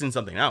 Xing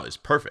something out is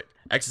perfect.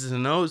 X's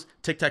and O's,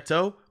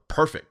 tic-tac-toe,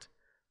 perfect.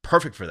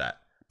 Perfect for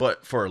that.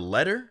 But for a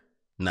letter,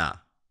 nah.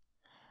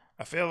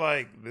 I feel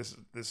like this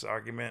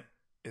argument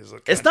is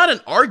It's not an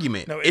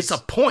argument. No, it's a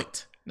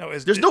point. No,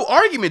 There's no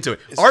argument to it.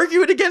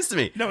 Argue it against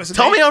me. No,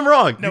 Tell me I'm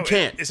wrong. No, you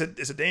can't. It's a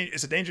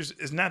dangerous.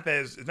 It's not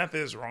that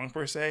it's wrong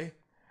per se.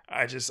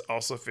 I just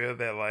also feel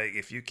that like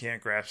if you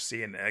can't grasp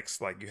C and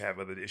X, like you have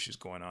other issues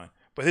going on.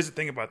 But here's the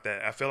thing about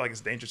that. I feel like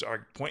it's a dangerous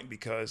point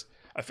because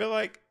I feel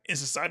like in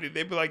society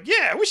they'd be like,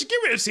 yeah, we should get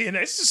rid of C and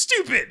X. This is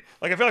stupid.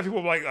 Like I feel like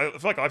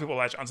a lot of people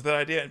latch onto that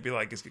idea and be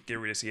like, let's get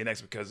rid of C and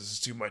X because this is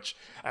too much.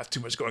 I have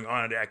too much going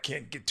on today. I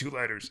can't get two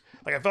letters.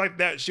 Like I feel like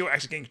that she'll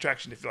actually gain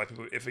traction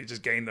if we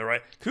just gain the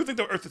right. People think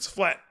the Earth is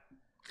flat.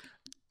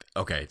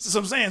 Okay. So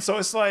I'm saying, so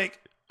it's like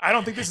I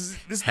don't think this is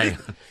this Hang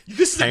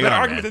is a Hang better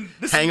on, argument man. than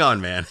this. Hang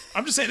on, man.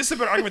 I'm just saying this is a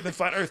better argument than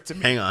flat Earth to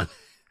me. Hang on.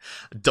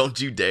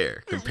 Don't you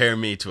dare compare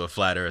me to a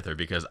flat earther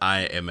because I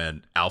am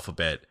an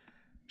alphabet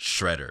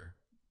shredder.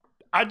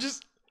 I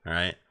just All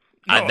right.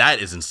 No. That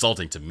is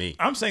insulting to me.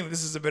 I'm saying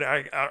this is a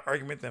better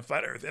argument than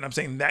flat Earth, and I'm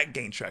saying that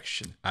gained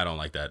traction. I don't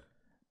like that.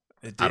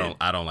 It did.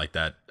 I don't like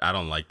that. I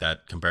don't like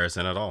that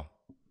comparison at all.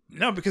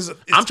 No, because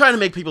I'm trying to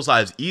make people's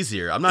lives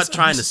easier. I'm not It's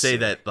trying to say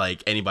unnecessary. that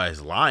like anybody's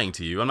lying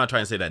to you. I'm not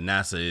trying to say that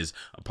NASA is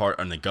a part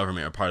and the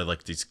government are part of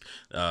like these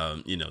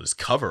this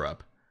cover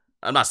up.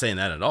 I'm not saying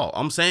that at all.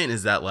 I'm saying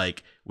is that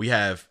like we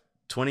have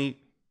 26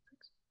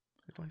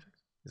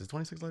 is it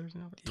 26 letters in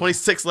the alphabet?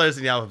 26 letters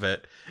in the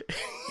alphabet.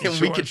 And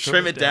we can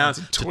trim it down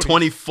to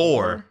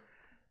 24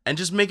 and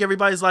just make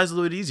everybody's lives a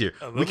little bit easier.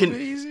 A little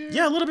bit easier?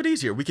 Yeah, a little bit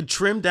easier. We can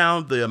trim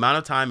down the amount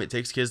of time it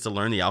takes kids to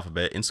learn the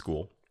alphabet in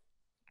school.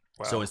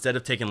 Wow. So instead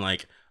of taking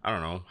like, I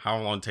don't know, how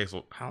long it takes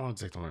to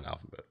learn the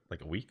alphabet?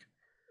 Like a week?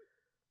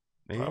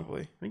 Maybe?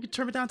 Probably. You can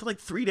trim it down to like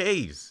 3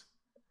 days.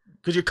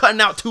 Because you're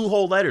cutting out 2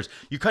 whole letters.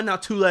 You're cutting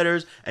out 2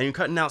 letters and you're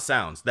cutting out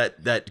sounds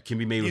that can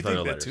be made with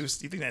other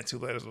letters. You think that 2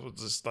 letters will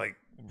just like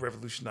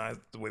revolutionize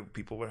the way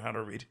people learn how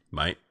to read?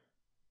 Might.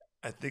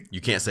 I think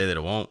You can't say that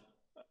it won't.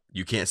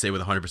 You can't say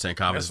with 100%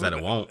 confidence that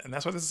it won't. And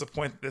that's why this is a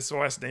point. This is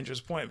why it's a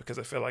dangerous point because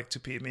I feel like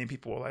many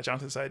people will latch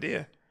onto this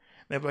idea.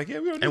 They'll be like, yeah,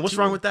 we don't. And what's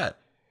wrong with that?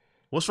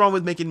 What's wrong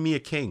with making me a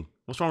king?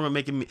 What's wrong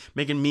with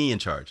making me in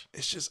charge?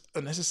 It's just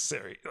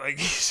unnecessary. Like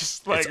it's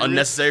just like It's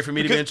unnecessary for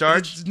me to be in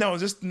charge? No,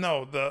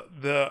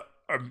 the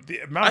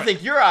amount. I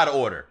think you're out of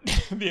order.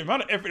 the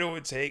amount of effort it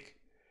would take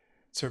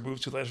to remove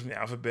 2 letters from the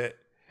alphabet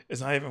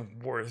is not even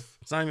worth.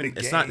 It's not even. the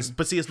It's not. gain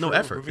But see, it's no for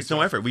effort. removing It's no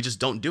 2. effort. We just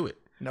don't do it.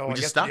 No, we you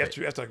just have stop to, it.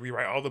 you have to like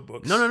rewrite all the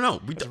books. No. You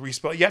have to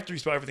respell. You have to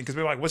respell everything because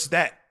we're like, what's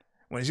that?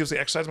 When people say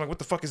exercise, I'm like, what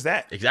the fuck is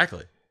that?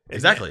 Exactly.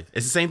 Exactly.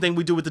 It's the same thing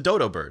we do with the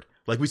dodo bird.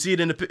 Like we see it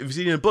in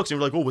the books, and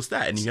we're like, "Oh, what's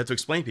that?" And you have to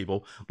explain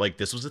people like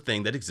this was a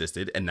thing that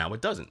existed, and now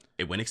it doesn't.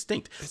 It went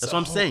extinct. That's what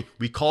I'm saying.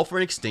 We call for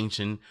an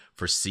extinction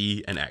for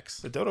C and X.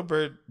 The dodo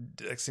bird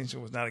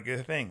extinction was not a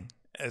good thing.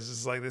 It's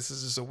just like this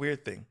is just a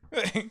weird thing.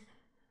 It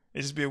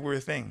just be a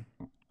weird thing.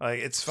 Like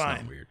it's not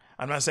fine. weird.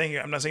 I'm not saying you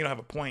don't have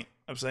a point.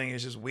 I'm saying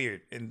it's just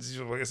weird, and it's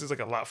just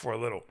like a lot for a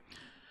little.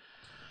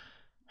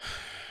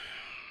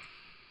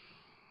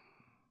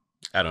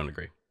 I don't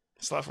agree.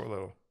 It's a lot for a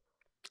little.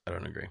 I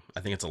don't agree.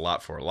 I think it's a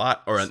lot for a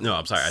lot. Or no,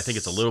 I'm sorry. I think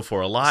it's a little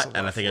for a lot,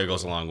 and I think it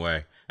goes a long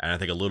way. And I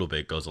think a little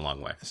bit goes a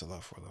long way. It's a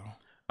lot for a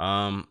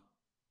little.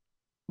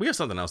 We have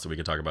something else that we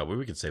can talk about, but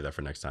we can save that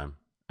for next time.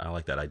 I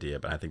like that idea,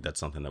 but I think that's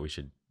something that we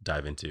should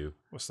dive into.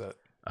 What's that?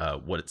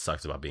 What it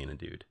sucks about being a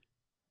dude.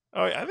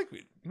 Oh, yeah, I think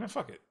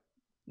fuck it.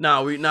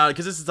 No,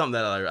 because this is something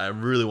that I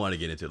really want to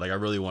get into. Like, I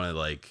really want to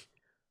like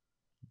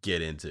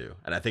get into,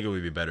 and I think it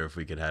would be better if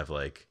we could have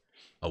like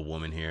a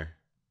woman here,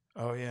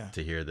 Oh yeah.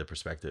 to hear the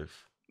perspective.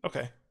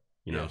 Okay.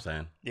 You know what I'm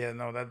saying? Yeah.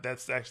 No,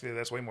 that's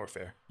way more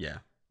fair. Yeah.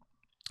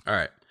 All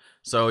right.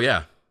 So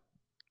yeah,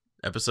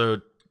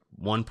 episode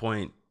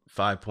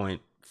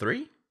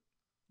 1.5.3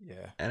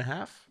 Yeah. and a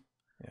half.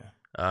 Yeah.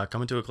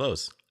 Coming to a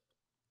close.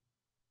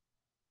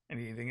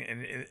 Anything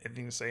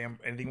to say?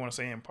 Anything you want to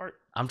say in part?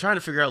 I'm trying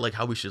to figure out like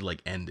how we should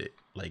like end it.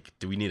 Like,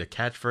 do we need a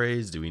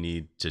catchphrase? Do we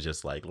need to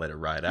just like let it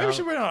ride Maybe we out?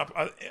 should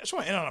I just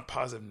want to end on a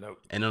positive note.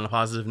 End on a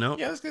positive note.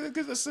 Yeah,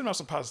 let's send out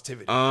some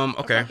positivity.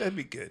 Okay. That'd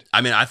be good. I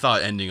mean, I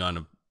thought ending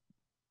on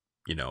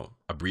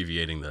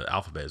abbreviating the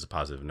alphabet is a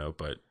positive note,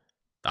 but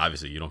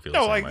obviously you don't feel the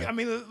same way. I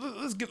mean,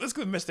 let's give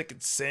a message they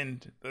could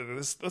send.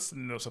 Let's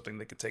know something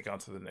they could take on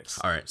to the next.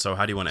 All right. So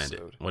how do you want to end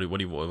it?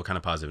 episode. What kind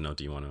of positive note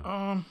do you want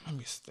to? Let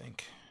me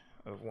think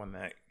of one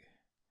that.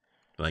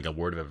 Like a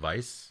word of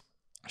advice?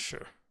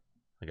 Sure.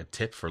 Like a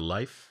tip for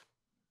life?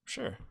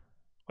 Sure.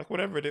 Like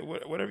whatever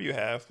you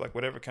have, like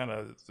whatever kind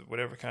of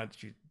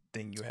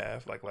thing you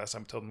have. Like last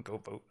time I told them go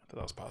vote. I thought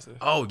that was positive.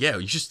 Oh yeah,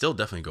 you should still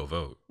definitely go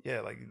vote.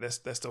 Yeah, like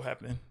that's still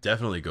happening.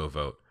 Definitely go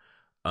vote.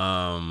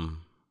 I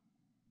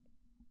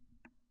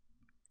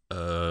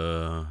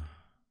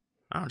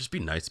don't know, just be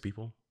nice to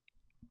people.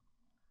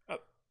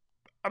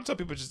 I'm telling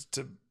people just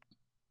to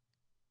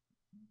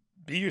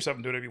be yourself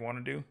and do whatever you want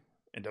to do,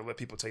 and don't let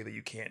people tell you that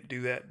you can't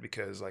do that,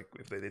 because like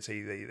if they tell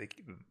you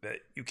that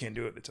you can't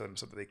do it, they tell them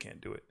something they can't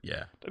do it.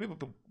 Yeah. Don't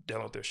people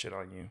download their shit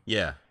on you.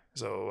 Yeah.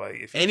 So like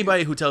if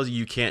anybody who tells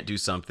you can't do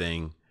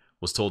something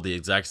was told the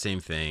exact same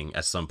thing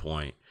at some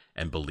point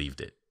and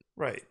believed it.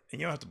 Right, and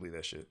you don't have to believe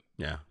that shit.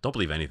 Yeah. Don't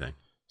believe anything.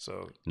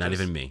 So not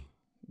even me.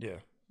 Yeah.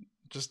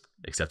 Just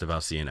except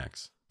about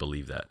CNX.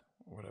 Believe that.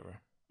 Whatever.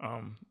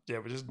 Yeah,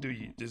 but just do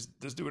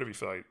whatever you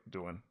feel like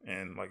doing,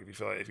 and like if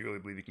you really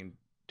believe you can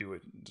do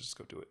it, just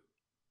go do it.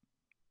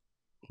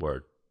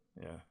 Word.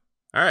 Yeah.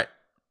 All right.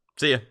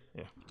 See ya.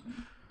 Yeah.